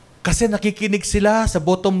kasi nakikinig sila sa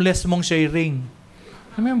bottomless mong sharing.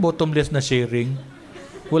 Ano yung bottomless na sharing?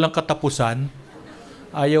 Walang katapusan.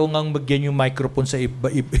 Ayaw ngang magyan yung microphone sa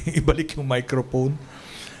ibalik yung microphone.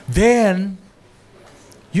 Then,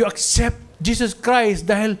 you accept Jesus Christ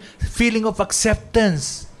dahil feeling of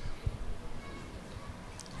acceptance.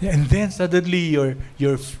 And then suddenly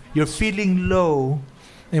you're feeling low,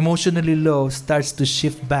 emotionally low, starts to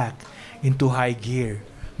shift back into high gear.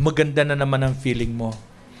 Maganda na naman ang feeling mo.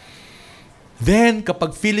 Then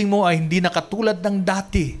kapag feeling mo ay hindi na katulad ng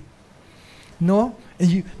dati, no?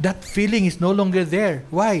 That feeling is no longer there.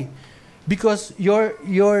 Why? Because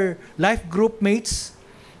your life group mates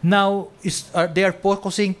now they are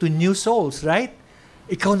focusing to new souls, right?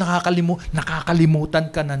 Ikaw nakakalimutan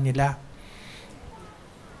ka na nila.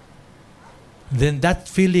 Then that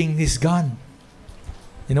feeling is gone.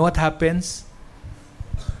 You know what happens?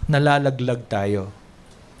 nalalaglag tayo.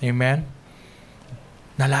 Amen?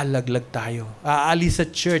 Nalalaglag tayo. Aalis sa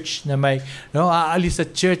church na aalis sa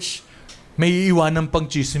church, may iiwanan pang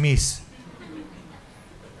chismis.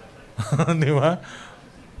 Di ba?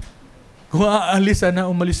 Kung aalis,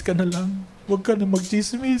 umalis ka na lang. Huwag ka na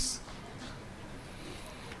mag-chismis.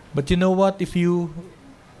 But you know what? If you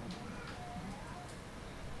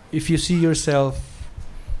see yourself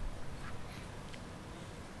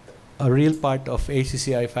a real part of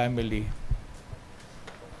ACCI family,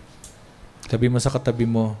 sabi mo sa katabi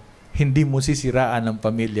mo, hindi mo sisiraan ang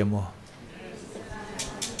pamilya mo.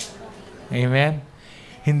 Amen?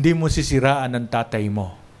 Hindi mo sisiraan ang tatay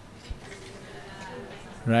mo.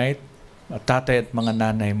 Right? At tatay at mga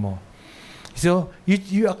nanay mo. So,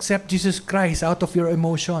 you accept Jesus Christ out of your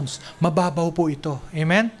emotions. Mababaw po ito.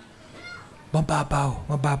 Amen?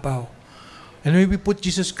 Mababaw. And when we put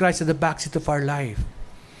Jesus Christ at the backseat of our life,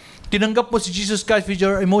 tinanggap mo si Jesus Christ with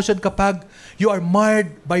your emotion kapag you are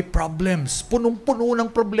marred by problems. Punong-puno ng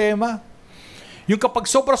problema. Yung kapag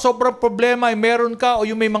sobra-sobrang problema ay meron ka o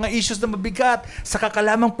yung may mga issues na mabigat, saka ka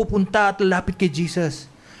lamang pupunta at lalapit kay Jesus.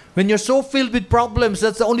 When you're so filled with problems,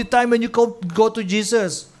 that's the only time when you go to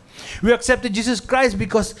Jesus. We accepted Jesus Christ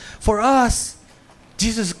because for us,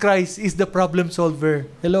 Jesus Christ is the problem solver.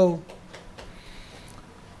 Hello?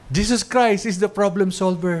 Jesus Christ is the problem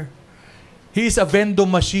solver. He is a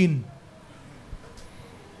vending machine.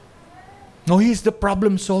 No, He is the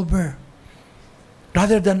problem solver.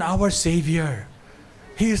 Rather than our Savior.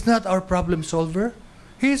 He is not our problem solver.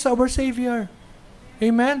 He is our Savior.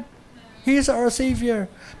 Amen? He is our Savior.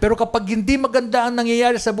 Pero kapag hindi maganda ang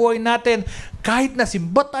nangyayari sa buhay natin, kahit na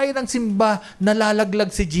simba tayo ng simba,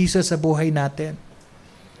 nalalaglag si Jesus sa buhay natin.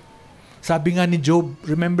 Sabi nga ni Job,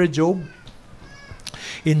 remember Job?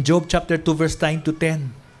 In Job chapter 2 verse 9 to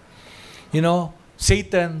 10.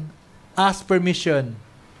 Satan asked permission,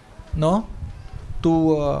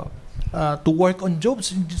 to work on Job.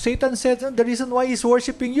 Satan said, the reason why he's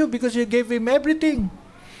worshiping you because you gave him everything.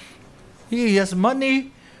 He has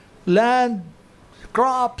money, land,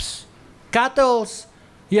 crops, cattle.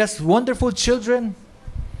 He has wonderful children.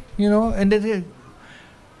 And then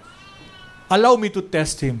allow me to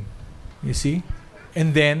test him. You see?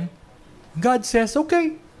 And then God says,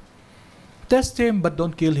 okay, test him, but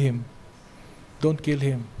don't kill him. Don't kill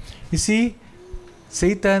him. You see,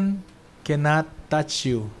 Satan cannot touch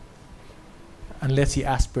you unless he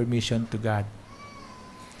asks permission to God.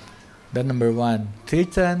 That number one.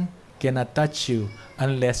 Satan cannot touch you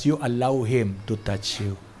unless you allow him to touch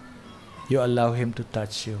you. You allow him to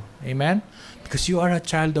touch you. Amen? Because you are a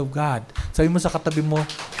child of God. Sabi mo sa katabi mo,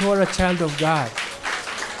 you are a child of God.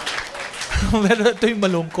 Pero ito yung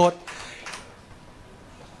malungkot.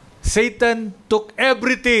 Satan took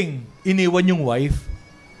everything. Iniwan yung wife.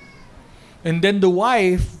 And then the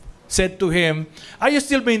wife said to him, are you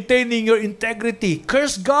still maintaining your integrity?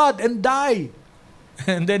 Curse God and die.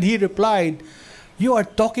 And then he replied, you are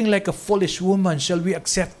talking like a foolish woman. Shall we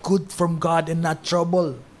accept good from God and not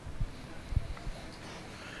trouble?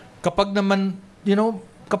 Kapag naman,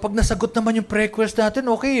 kapag nasagot naman yung request natin,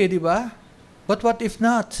 okay di ba? But what if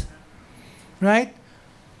not? Right?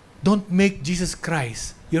 Don't make Jesus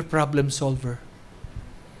Christ your problem solver.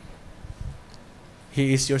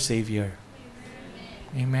 He is your Savior.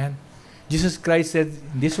 Amen. Jesus Christ said,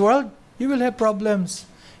 in this world, you will have problems.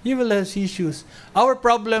 You will have issues. Our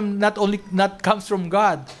problem not comes from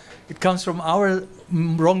God. It comes from our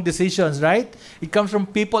wrong decisions, right? It comes from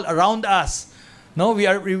people around us. No, we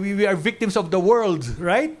are victims of the world,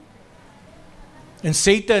 right? And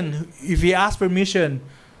Satan, if he asks permission,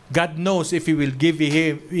 God knows if he will give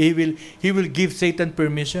he will give Satan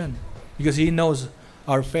permission because he knows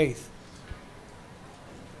our faith.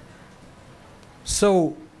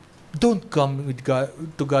 So, don't come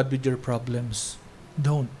to God with your problems.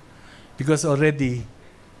 Don't. Because already,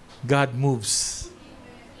 God moves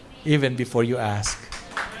even before you ask.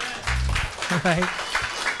 Right?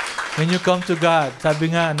 When you come to God,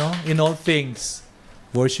 sabi nga, in all things,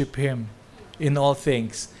 worship Him. In all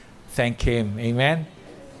things, thank Him. Amen?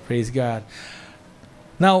 Praise God.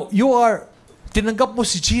 Now, tinanggap mo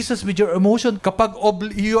si Jesus with your emotion kapag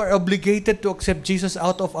you are obligated to accept Jesus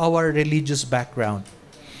out of our religious background.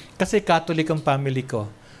 Kasi Catholic ang family ko.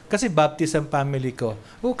 Kasi Baptist ang family ko.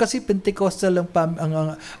 O kasi Pentecostal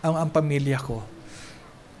ang pamilya ko.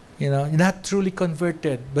 You're not truly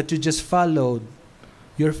converted, but you just followed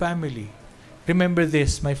your family. Remember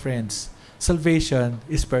this, my friends. Salvation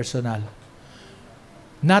is personal.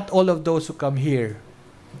 Not all of those who come here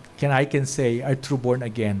I can say are true born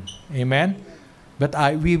again. Amen? But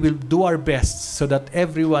we will do our best so that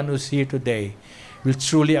everyone who's here today will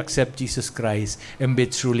truly accept Jesus Christ and be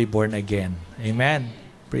truly born again. Amen.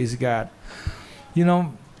 Praise God. You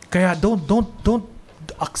know, kaya don't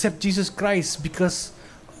accept Jesus Christ because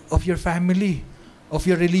of your family, of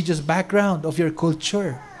your religious background, of your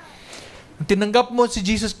culture. Tinanggap mo si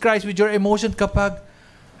Jesus Christ with your emotion kapag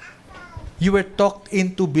you were talked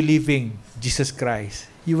into believing Jesus Christ.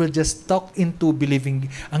 You will just talk into believing.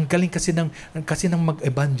 Ang galing kasi ng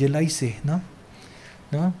mag-evangelize no?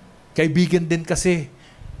 No? Kaibigan din kasi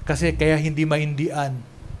kaya hindi maindian.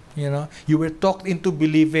 You know, you were talked into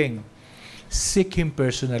believing. Seek Him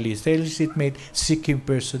personally. Tell your seatmate, seek Him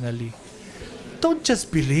personally. Don't just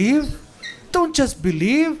believe. Don't just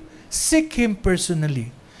believe. Seek Him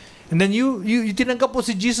personally. And then you tinanggap mo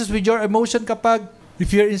si Jesus with your emotion kapag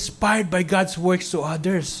if you're inspired by God's works to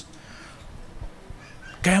others.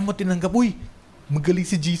 Kaya mo tinanggap, uy, magaling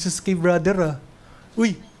si Jesus kay brother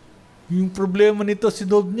Uy, yung problema nito,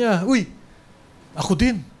 sinolve niya. Uy, ako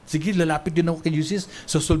din. Sige, lalapit din ako kay Jesus.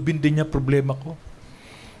 Sosolvin din niya problema ko.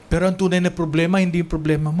 Pero ang tunay na problema, hindi yung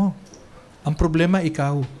problema mo. Ang problema,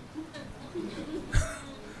 ikaw.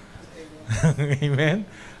 Amen?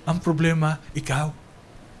 Ang problema, ikaw.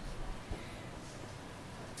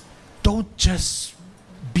 Don't just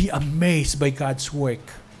be amazed by God's work.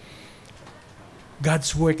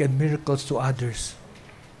 God's work and miracles to others.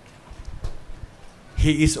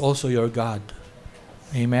 He is also your God.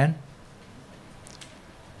 Amen?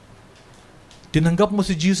 Tinanggap mo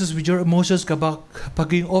si Jesus with your emotions kapag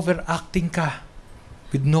yung overacting ka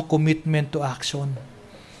with no commitment to action.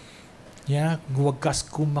 Yeah, huwag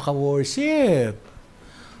kung maka-worship.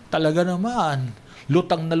 Talaga naman,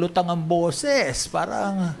 lutang na lutang ang boses.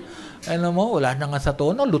 Parang, wala na nga sa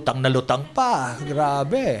tono, lutang na lutang pa.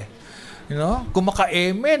 Grabe. You know, kung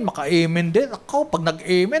maka-amen din. Ako, pag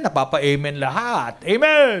nag-amen, napapa-amen lahat.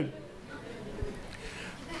 Amen!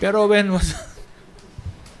 Pero when was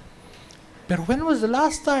the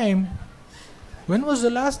last time? When was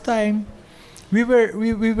the last time we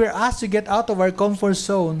were asked to get out of our comfort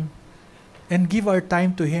zone and give our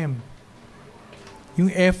time to Him? Yung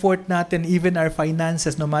effort natin, even our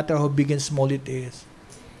finances, no matter how big and small it is.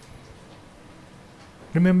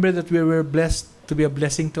 Remember that we were blessed to be a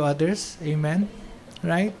blessing to others? Amen?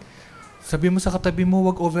 Right? Sabi mo sa katabi mo,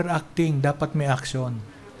 wag overacting. Dapat may action.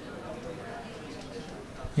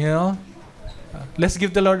 You know? Let's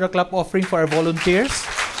give the Lord a clap offering for our volunteers.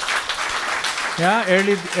 Yeah,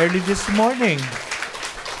 early this morning.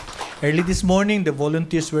 Early this morning, the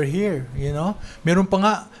volunteers were here. You know? Meron pa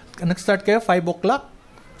nga, nag-start kayo, 5 o'clock.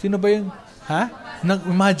 Sino ba yun? Ha?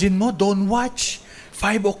 Imagine mo, don't watch.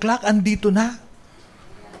 5 o'clock, andito na.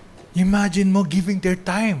 Imagine mo giving their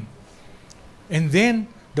time. And then,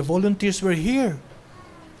 the volunteers were here.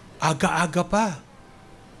 Aga-aga pa.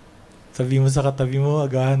 Sabi mo sa katabi mo,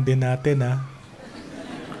 agahan din natin, ha?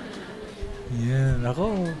 Yan,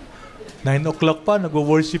 ako. 9 o'clock pa,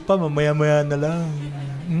 nag-worship pa, mamaya-maya na lang.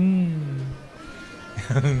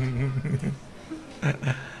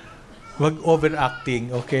 Wag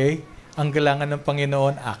overacting, okay? Ang kailangan ng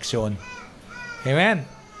Panginoon, action. Amen?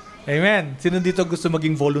 Amen. Sino dito gusto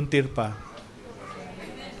maging volunteer pa?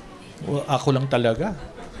 Ako lang talaga.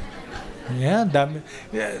 Yan, dami.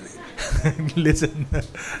 Listen.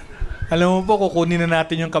 Alam mo po, kukunin na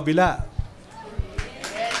natin yung kabila.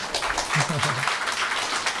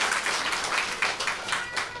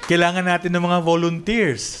 Kailangan natin ng mga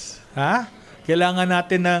volunteers. Ha? Kailangan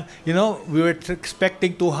natin ng, we were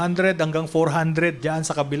expecting 200 hanggang 400 dyan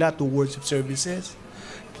sa kabila, 2 worship services.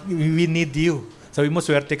 We need you. Sabi mo,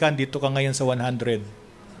 swerte ka, dito ka ngayon sa 100.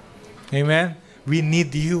 Amen? We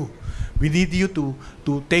need you. We need you to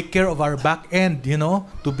take care of our back end,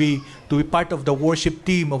 to be part of the worship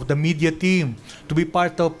team, of the media team, to be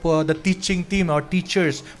part of the teaching team, our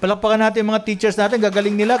teachers. Palakpakan natin mga teachers natin,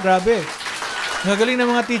 gagaling nila, grabe. Gagaling ng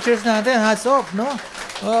mga teachers natin, hats off, no?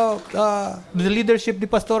 The leadership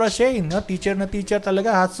ni Pastora Shane, no? Teacher na teacher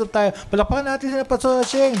talaga, hats off tayo. Palakpakan natin si Pastora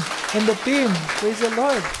Shane and the team. Praise the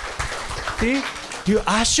Lord. See? Yung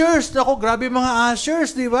ushers, nako, grabe mga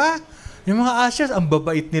ushers, di ba? Yung mga ushers, ang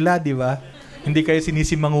babait nila, di ba? Hindi kayo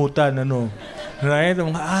sinisimangutan, Right?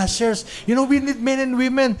 Yung mga ushers. We need men and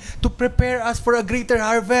women to prepare us for a greater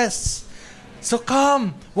harvest. So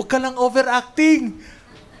come, huwag ka lang overacting.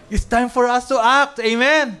 It's time for us to act.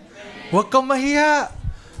 Amen? Huwag kang mahiya.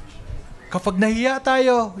 Kapag nahiya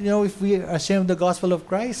tayo, if we are ashamed of the gospel of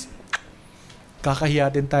Christ,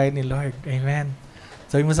 kakahiya din tayo ni Lord. Amen?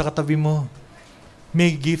 Sabi mo sa katabi mo,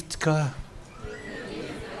 may gift ka.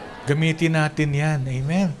 Gamitin natin yan.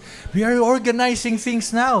 Amen. We are organizing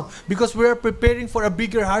things now because we are preparing for a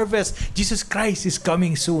bigger harvest. Jesus Christ is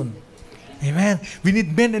coming soon. Amen. We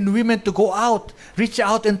need men and women to go out, reach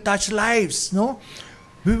out and touch lives, no?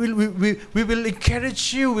 We will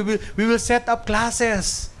encourage you. We will set up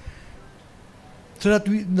classes so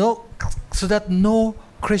that no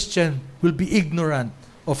Christian will be ignorant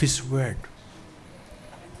of His Word.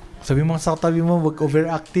 Sabi mo sa katabi mo, wag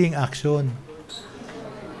overacting, action.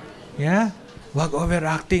 Yeah? Wag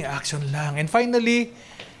overacting, action lang. And finally,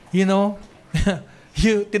 you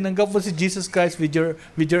tinanggap mo si Jesus Christ with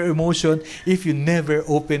your emotion if you never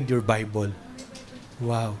opened your Bible.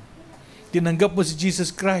 Wow. Tinanggap mo si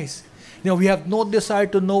Jesus Christ. We have no desire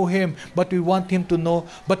to know Him, but we want Him to know.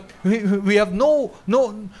 But we have no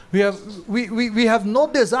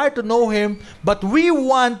desire to know Him, but we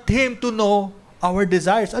want Him to know our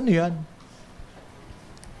desires. Ano yan?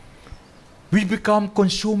 We become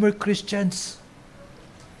consumer Christians.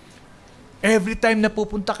 Every time na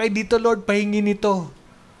pupunta kayo dito, Lord, pahingi nito.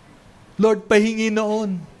 Lord, pahingi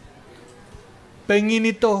noon. Pahingi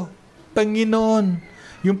nito. Panginoon.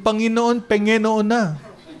 Yung Panginoon, Panginoon na.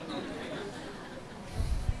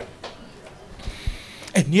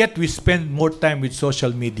 And yet, we spend more time with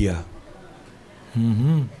social media.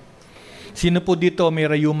 Sino po dito may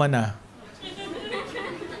rayuma na?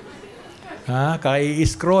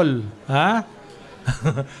 Kai-scroll.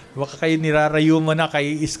 Baka kayo nirarayuma na,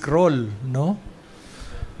 kai-scroll, no?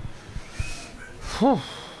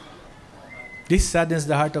 This saddens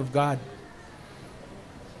the heart of God.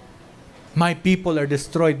 My people are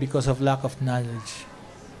destroyed because of lack of knowledge.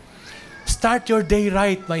 Start your day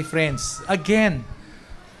right, my friends. Again,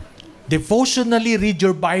 devotionally read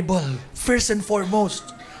your Bible. First and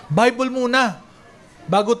foremost. Bible muna.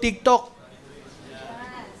 Bago TikTok.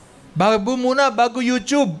 Bago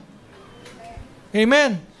YouTube.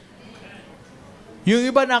 Amen. Yung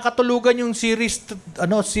iba nakatulugan yung series 1,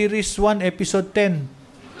 episode 10.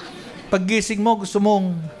 Paggising mo, gusto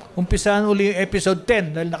mong umpisahan uli yung episode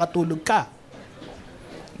 10 dahil nakatulog ka.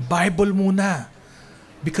 Bible muna.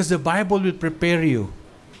 Because the Bible will prepare you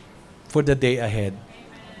for the day ahead,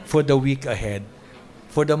 for the week ahead,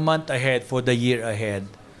 for the month ahead, for the year ahead.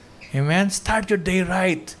 Amen? Start your day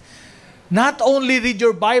right. Not only read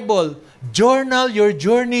your Bible, journal your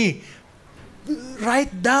journey.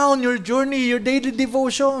 Write down your journey, your daily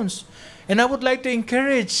devotions. And I would like to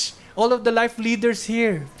encourage all of the life leaders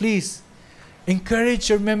here, please,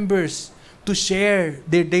 encourage your members to share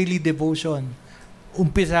their daily devotion.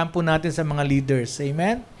 Umpisahan po natin sa mga leaders.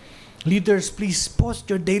 Amen? Leaders, please post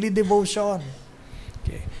your daily devotion.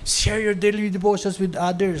 Okay. Share your daily devotions with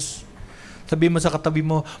others. Sabi mo sa katabi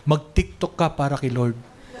mo, mag-TikTok ka para kay Lord.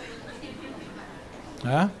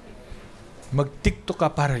 Mag-TikTok ka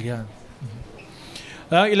para yan.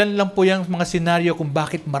 Ilan lang po yung mga senaryo kung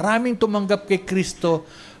bakit maraming tumanggap kay Kristo,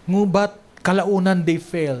 ngubat kalaunan they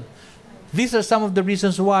fail. These are some of the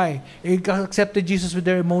reasons why they accepted Jesus with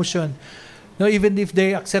their emotion. Even if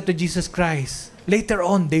they accepted Jesus Christ, later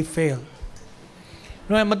on, they fail.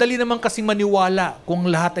 Madali naman kasing maniwala kung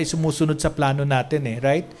lahat ay sumusunod sa plano natin,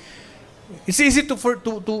 right? It's easy to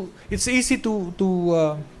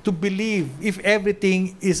believe if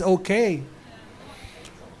everything is okay.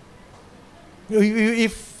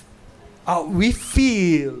 If we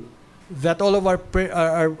feel that all of our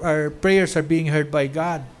prayers are being heard by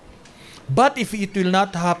God. But if it will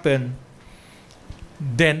not happen,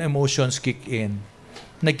 then emotions kick in.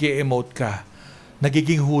 Nag-e-emote ka.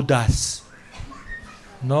 Nagiging Judas.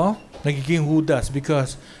 No? Nagiging Judas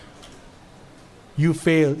because you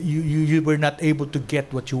failed. You were not able to get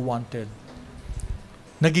what you wanted.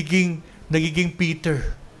 Nagiging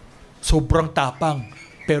Peter. Sobrang tapang.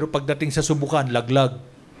 Pero pagdating sa subukan, laglag.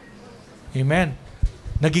 Amen.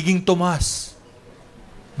 Nagiging Tomas.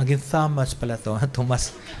 Naging Thomas pala to.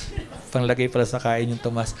 Tomas. Panglagay pala sa kain yung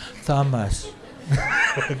Tomas. Thomas.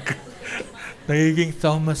 Nagiging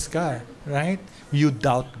Thomas ka. Right? You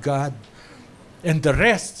doubt God. And the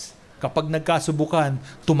rest, kapag nagkasubukan,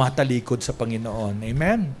 tumatalikod sa Panginoon.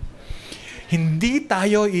 Amen? Hindi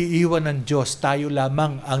tayo iiwan ng Diyos. Tayo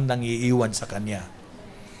lamang ang nangiiwan sa Kanya.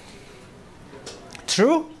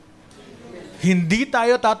 True? Hindi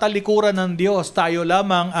tayo tatalikuran ng Diyos. Tayo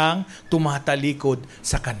lamang ang tumatalikod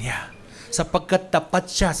sa Kanya. Sapagkat tapat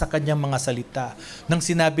siya sa Kanyang mga salita. Nang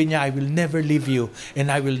sinabi niya, I will never leave you and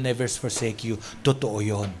I will never forsake you. Totoo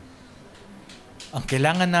yun. Ang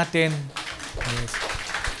kailangan natin,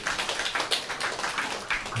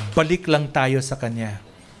 balik lang tayo sa Kanya.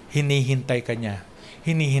 Hinihintay Kanya.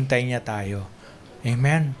 Hinihintay niya tayo.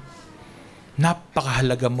 Amen?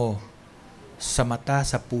 Napakahalaga mo sa mata,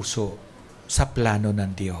 sa puso, sa plano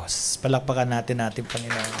ng Diyos. Palakpakan natin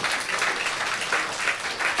Panginoon.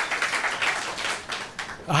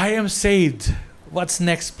 I am saved. What's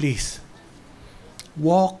next, please?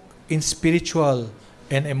 walk in spiritual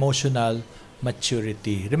and emotional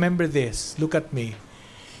maturity. Remember this. Look at me.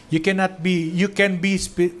 You can be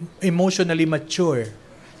emotionally mature.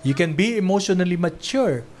 You can be emotionally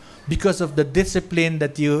mature because of the discipline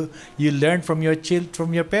that you learn from your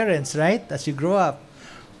parents, right? As you grow up.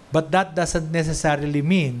 But that doesn't necessarily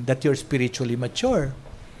mean that you're spiritually mature.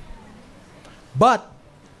 But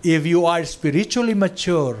if you are spiritually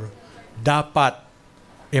mature, dapat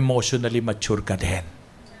emotionally mature ka din.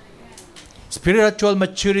 Spiritual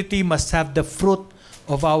maturity must have the fruit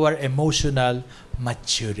of our emotional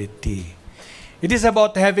maturity. It is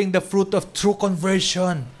about having the fruit of true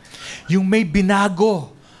conversion. Yung may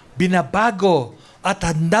binabago, at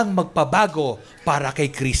handang magpabago para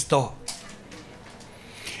kay Kristo.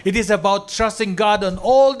 It is about trusting God on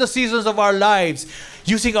all the seasons of our lives,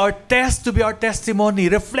 using our test to be our testimony,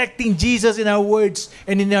 reflecting Jesus in our words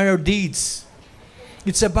and in our deeds.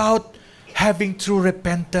 It's about having true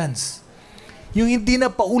repentance. Yung hindi na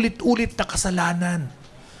paulit-ulit na kasalanan.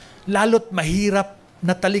 Lalo't mahirap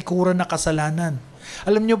na talikuran na kasalanan.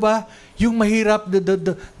 Alam nyo ba, yung mahirap,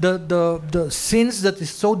 the sins that is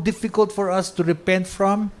so difficult for us to repent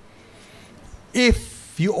from,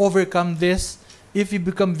 if you overcome this, if you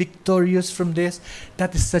become victorious from this,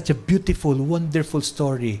 that is such a beautiful, wonderful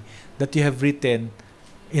story that you have written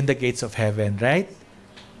in the gates of heaven, right?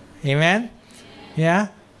 Amen?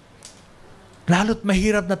 Yeah? Lalo't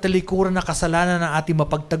mahirap na talikuran na kasalanan ng ating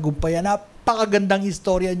mapagtagumpayan. Napakagandang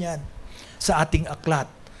istorya niyan sa ating aklat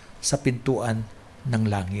sa pintuan ng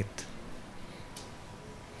langit.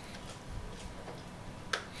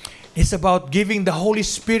 It's about giving the Holy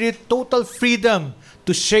Spirit total freedom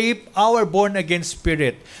to shape our born-again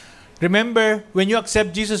spirit. Remember, when you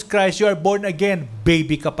accept Jesus Christ, you are born again.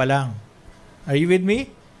 Baby ka pa lang. Are you with me?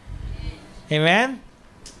 Amen?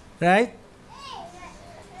 Right?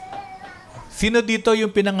 Sino dito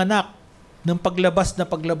yung pinanganak ng paglabas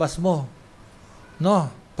mo? No?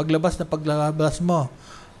 Paglabas mo.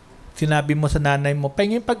 Sinabi mo sa nanay mo,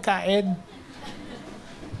 pahingin pagkain.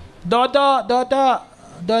 Dodo.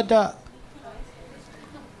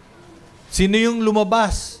 Sino yung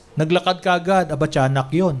lumabas? Naglakad ka agad. Aba,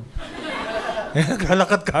 tiyanak yun.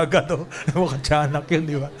 Naglalakad ka agad. Tiyanak yun,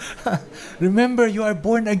 di ba? Remember, you are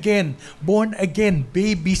born again. Born again,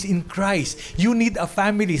 babies in Christ. You need a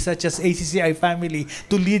family such as ACCI family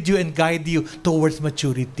to lead you and guide you towards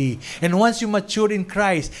maturity. And once you mature in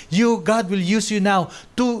Christ, God will use you now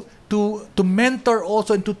to mentor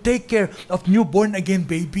also and to take care of new born again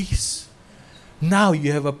babies. Now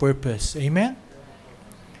you have a purpose. Amen?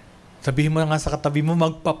 Sabihin mo nga sa katabi mo,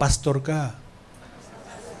 magpapastor ka.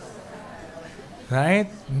 Right?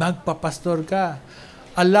 Magpapastor ka.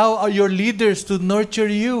 Allow your leaders to nurture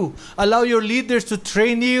you. Allow your leaders to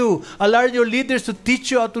train you. Allow your leaders to teach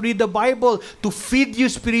you how to read the Bible, to feed you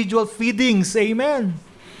spiritual feedings. Amen?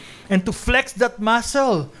 And to flex that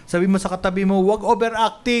muscle. Sabi mo sa katabi mo, huwag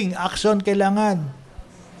overacting. Action kailangan.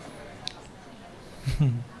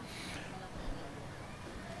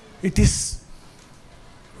 It is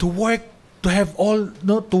to work, to have all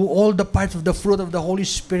the parts of the fruit of the Holy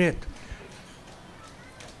Spirit.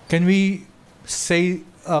 Can we say,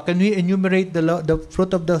 can we enumerate the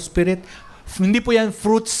fruit of the Spirit? Hindi po yan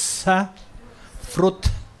fruits, ha? Fruit.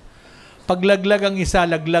 Paglaglag ang isa,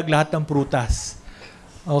 laglag lahat ng prutas.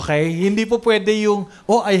 Okay? Hindi po pwede yung,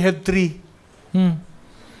 I have 3.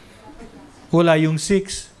 Wala yung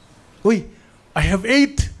 6. Uy, I have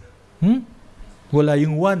 8. Wala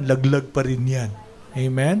yung 1. Laglag pa rin yan.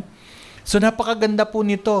 Amen? So napakaganda po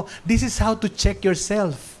nito. This is how to check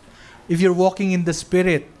yourself if you're walking in the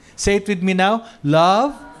Spirit. Say it with me now.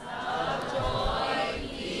 Love, joy,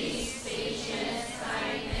 peace, patience,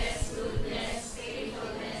 kindness, goodness,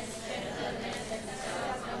 faithfulness, gentleness, and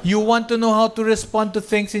self-control. You want to know how to respond to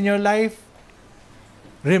things in your life?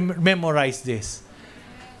 Memorize this.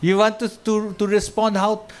 You want to respond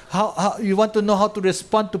how you want to know how to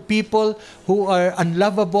respond to people who are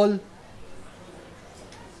unlovable?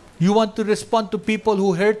 You want to respond to people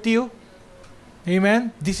who hurt you? Amen?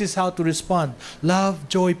 This is how to respond. Love,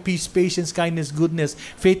 joy, peace, patience, kindness, goodness,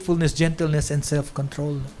 faithfulness, gentleness, and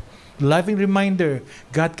self-control. Loving reminder,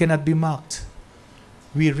 God cannot be mocked.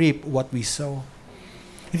 We reap what we sow.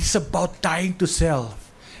 It is about dying to self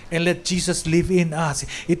and let Jesus live in us.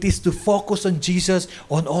 It is to focus on Jesus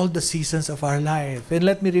on all the seasons of our life. And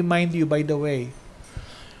let me remind you, by the way,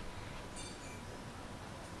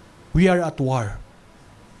 we are at war.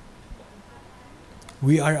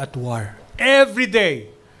 We are at war. Every day,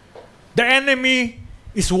 the enemy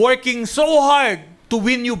is working so hard to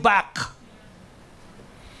win you back.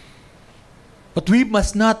 But we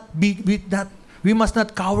must not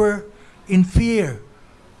cower in fear.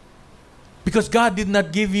 Because God did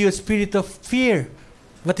not give you a spirit of fear,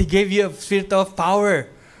 but He gave you a spirit of power,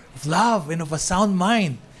 of love, and of a sound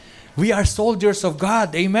mind. We are soldiers of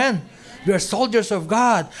God. Amen. We are soldiers of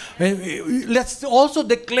God. And let's also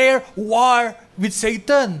declare war with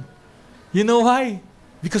Satan. You know why?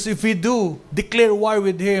 Because if we do declare war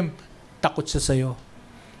with him, takot siya sa'yo.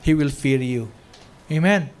 He will fear you.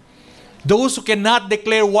 Amen. Those who cannot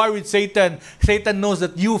declare war with Satan, Satan knows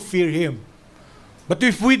that you fear him. But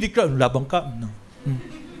if we declare, labang ka, no.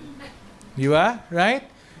 Di ba? Right?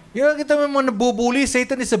 Yung kita mo mga nabubuli,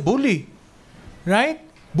 Satan is a bully. Right?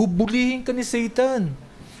 Bubulihin ka ni Satan.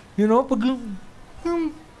 You know, pag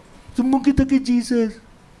sumbong kita kay Jesus.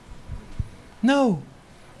 No.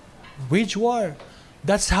 Wage war.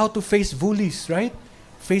 That's how to face bullies, right?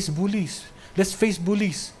 Face bullies. Let's face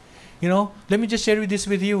bullies. You know, let me just share this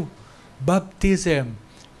with you. Baptism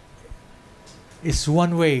is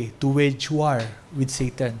one way to wage war with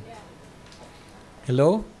Satan.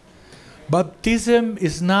 Hello? Baptism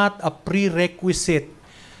is not a prerequisite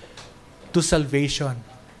to salvation.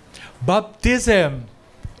 Baptism,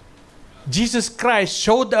 Jesus Christ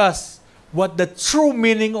showed us what the true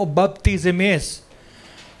meaning of baptism is.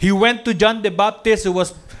 He went to John the Baptist who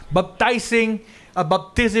was baptizing a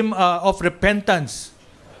baptism of repentance.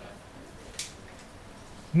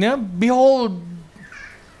 Yeah? Behold,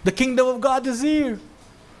 the kingdom of God is here.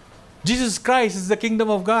 Jesus Christ is the kingdom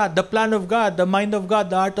of God, the plan of God, the mind of God,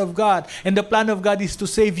 the heart of God. And the plan of God is to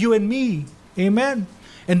save you and me. Amen.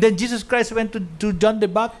 And then Jesus Christ went to John the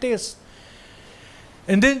Baptist.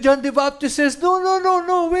 And then John the Baptist says,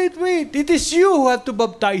 no, wait. It is you who have to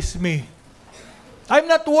baptize me. I'm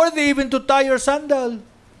not worthy even to tie your sandal.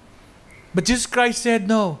 But Jesus Christ said,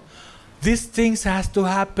 no. These things has to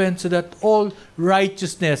happen so that all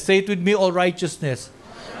righteousness, say it with me, all righteousness.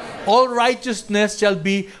 All righteousness shall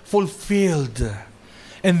be fulfilled.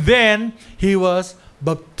 And then he was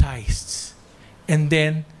baptized. And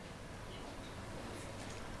then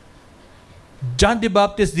John the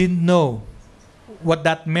Baptist didn't know what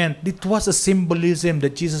that meant. It was a symbolism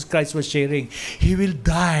that Jesus Christ was sharing. He will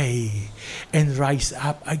die and rise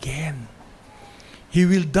up again. He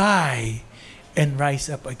will die and rise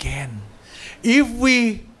up again. If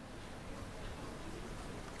we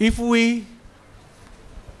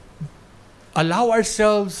allow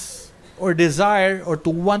ourselves or desire or to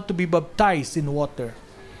want to be baptized in water,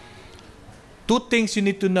 two things you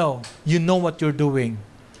need to know. You know what you're doing.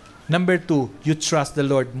 Number two, you trust the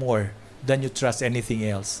Lord more than you trust anything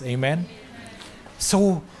else. Amen?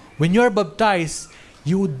 So, when you're baptized,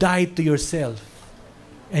 you die to yourself.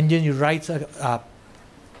 And then you rise up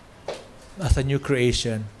as a new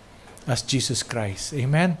creation, as Jesus Christ.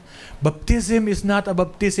 Amen? Baptism is not a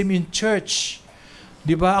baptism in church.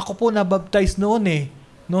 Di ba? Ako po na-baptize noon eh.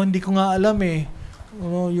 No, hindi ko nga alam eh.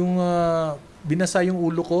 Yung binasa yung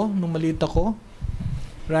ulo ko nung maliit ako.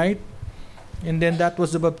 Right? And then that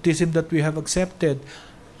was the baptism that we have accepted.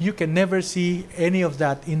 You can never see any of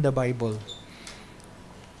that in the Bible.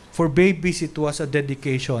 For babies, it was a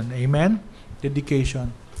dedication. Amen?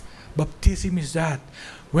 Dedication. Baptism is that.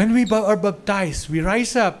 When we are baptized, we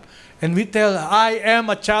rise up and we tell, I am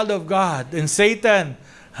a child of God. And Satan,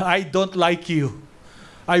 I don't like you.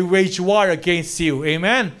 I wage war against you.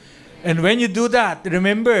 Amen? And when you do that,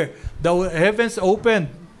 remember, the heavens opened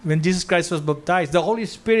when Jesus Christ was baptized. The Holy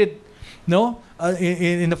Spirit,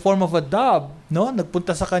 in the form of a dove,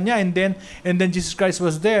 nagpunta sa kanya, and then Jesus Christ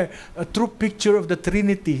was there. A true picture of the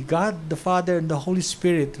Trinity, God, the Father, and the Holy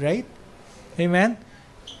Spirit, right? Amen?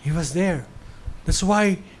 He was there. That's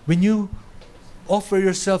why when you offer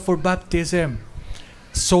yourself for baptism,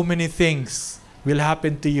 so many things will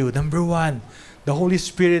happen to you. Number one, the Holy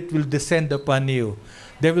Spirit will descend upon you.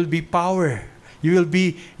 There will be power. You will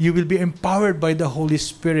be empowered by the Holy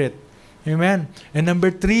Spirit. Amen. And number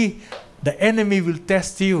three, the enemy will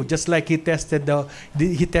test you, just like he tested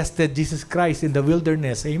Jesus Christ in the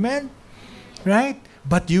wilderness. Amen. Right?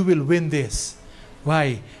 But you will win this.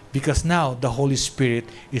 Why? Because now the Holy Spirit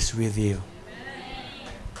is with you.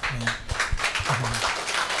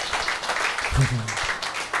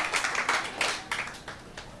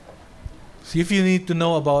 So if you need to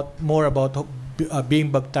know more about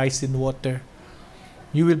being baptized in water,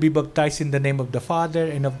 you will be baptized in the name of the Father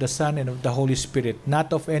and of the Son and of the Holy Spirit,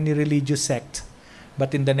 not of any religious sect,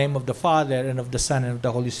 but in the name of the Father and of the Son and of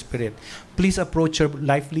the Holy Spirit. Please approach your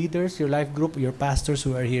life leaders, your life group, your pastors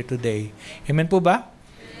who are here today. Amen po ba?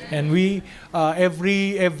 And we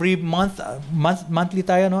every monthly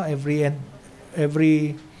tayo, no?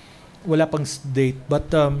 Every wala pang date,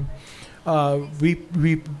 but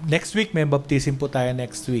we next week may baptism po tayo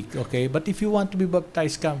next week, okay? But if you want to be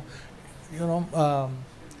baptized, come,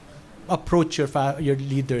 approach your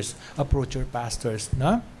leaders, approach your pastors.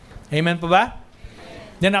 No? Amen po ba?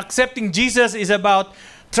 Then accepting Jesus is about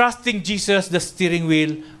trusting Jesus, the steering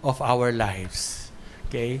wheel of our lives.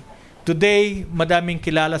 Okay? Today, madaming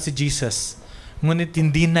kilala si Jesus. Ngunit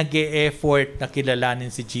hindi nag-e-effort na kilalanin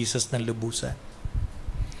si Jesus ng lubusan.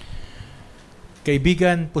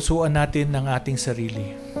 Kaibigan, pusuan natin ang ating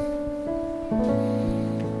sarili.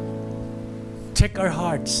 Check our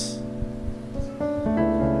hearts.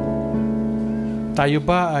 Tayo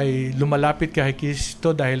ba ay lumalapit kay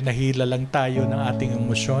Kristo dahil nahila lang tayo ng ating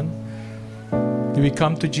emosyon? Do we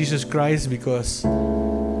come to Jesus Christ because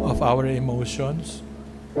of our emotions?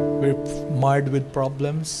 We're marred with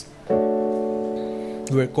problems.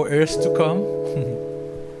 We're coerced to come.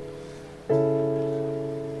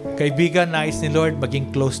 Kaibigan, nais ni Lord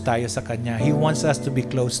maging close tayo sa Kanya. He wants us to be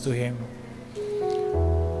close to Him.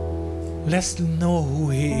 Let's know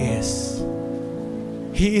who He is.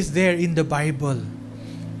 He is there in the Bible.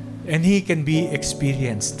 And He can be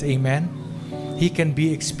experienced. Amen? He can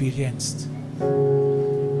be experienced.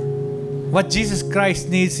 What Jesus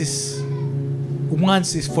Christ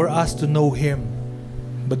wants is for us to know Him.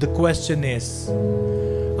 But the question is,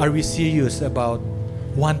 are we serious about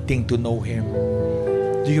wanting to know Him?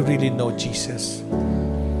 Do you really know Jesus?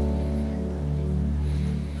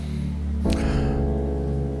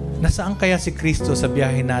 Nasaan kaya si Kristo sa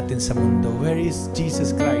biyahe natin sa mundo? Where is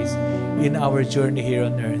Jesus Christ in our journey here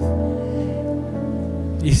on earth?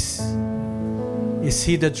 Is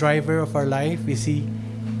He the driver of our life? Does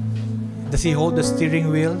He hold the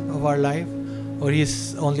steering wheel of our life? Or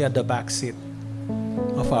He's only at the back seat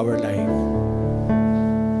of our life?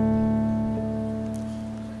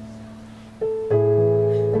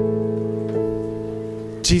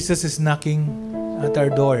 Jesus is knocking at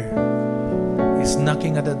our door. He's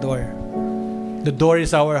knocking at the door. The door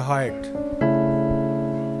is our heart.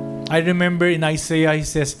 I remember in Isaiah, He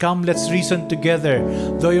says, "Come, let's reason together.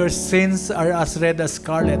 Though your sins are as red as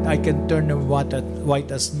scarlet, I can turn them white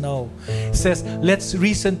as snow." He says, let's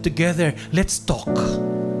reason together. Let's talk.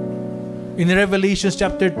 In Revelation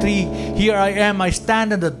chapter 3, "Here I am, I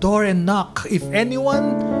stand at the door and knock. If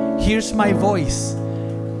anyone hears my voice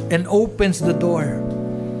and opens the door."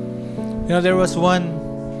 You know, there was one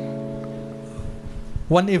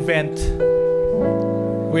event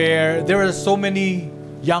where there were so many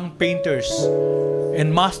young painters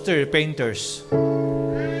and master painters.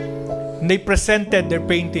 And they presented their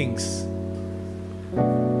paintings.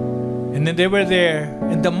 And then they were there,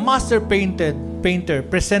 and the master painter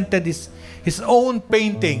presented his own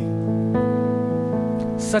painting.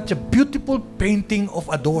 Such a beautiful painting of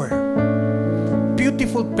a door.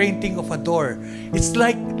 Beautiful painting of a door. It's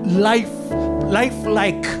like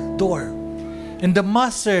lifelike door. And the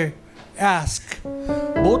master asked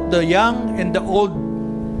both the young and the old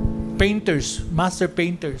painters, master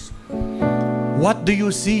painters, "What do you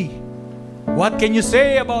see? What can you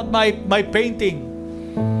say about my painting?"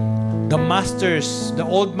 The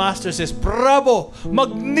old master says, "Bravo!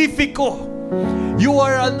 Magnifico! You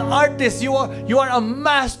are an artist. You are a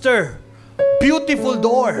master. Beautiful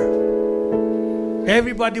door."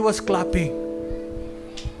 Everybody was clapping.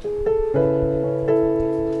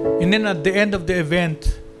 And then at the end of the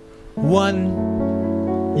event, one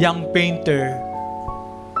young painter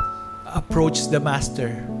approached the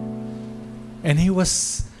master. And he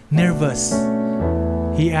was nervous.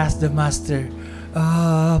 He asked the master,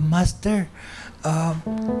 "Master,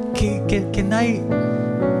 can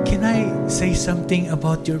I say something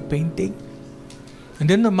about your painting?" And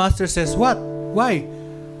then the master says, "What? Why?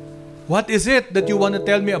 What is it that you want to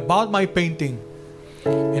tell me about my painting?"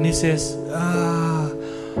 And he says,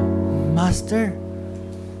 "Master,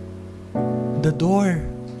 the door.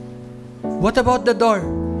 What about the door?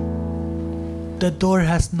 The door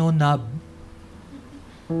has no knob."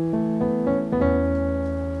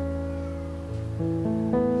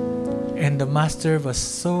 And the master was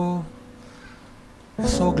so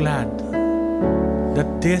glad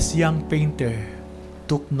that this young painter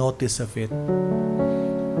took notice of it.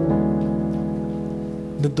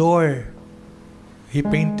 The door he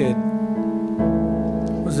painted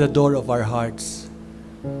was the door of our hearts.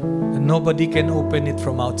 And nobody can open it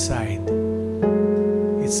from outside.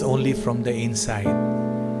 It's only from the inside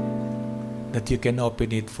that you can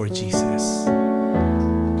open it for Jesus.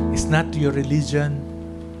 It's not your religion.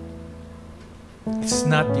 It's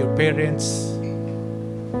not your parents.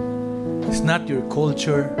 It's not your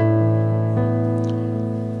culture.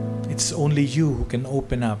 It's only you who can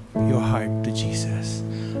open up your heart to Jesus.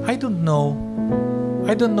 I don't know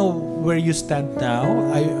where you stand now.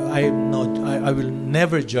 I will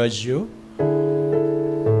never judge you.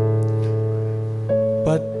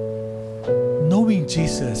 But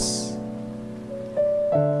Jesus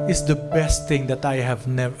is the best thing that I've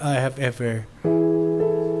ever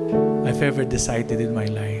decided in my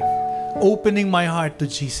life. Opening my heart to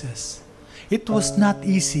Jesus. It was not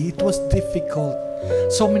easy. It was difficult.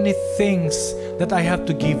 So many things that I have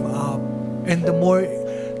to give up. And the more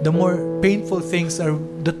painful things are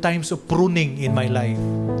the times of pruning in my life.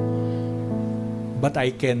 But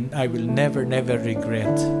I will never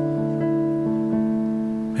regret.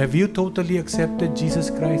 Have you totally accepted Jesus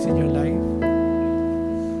Christ in your life?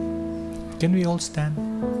 Can we all stand?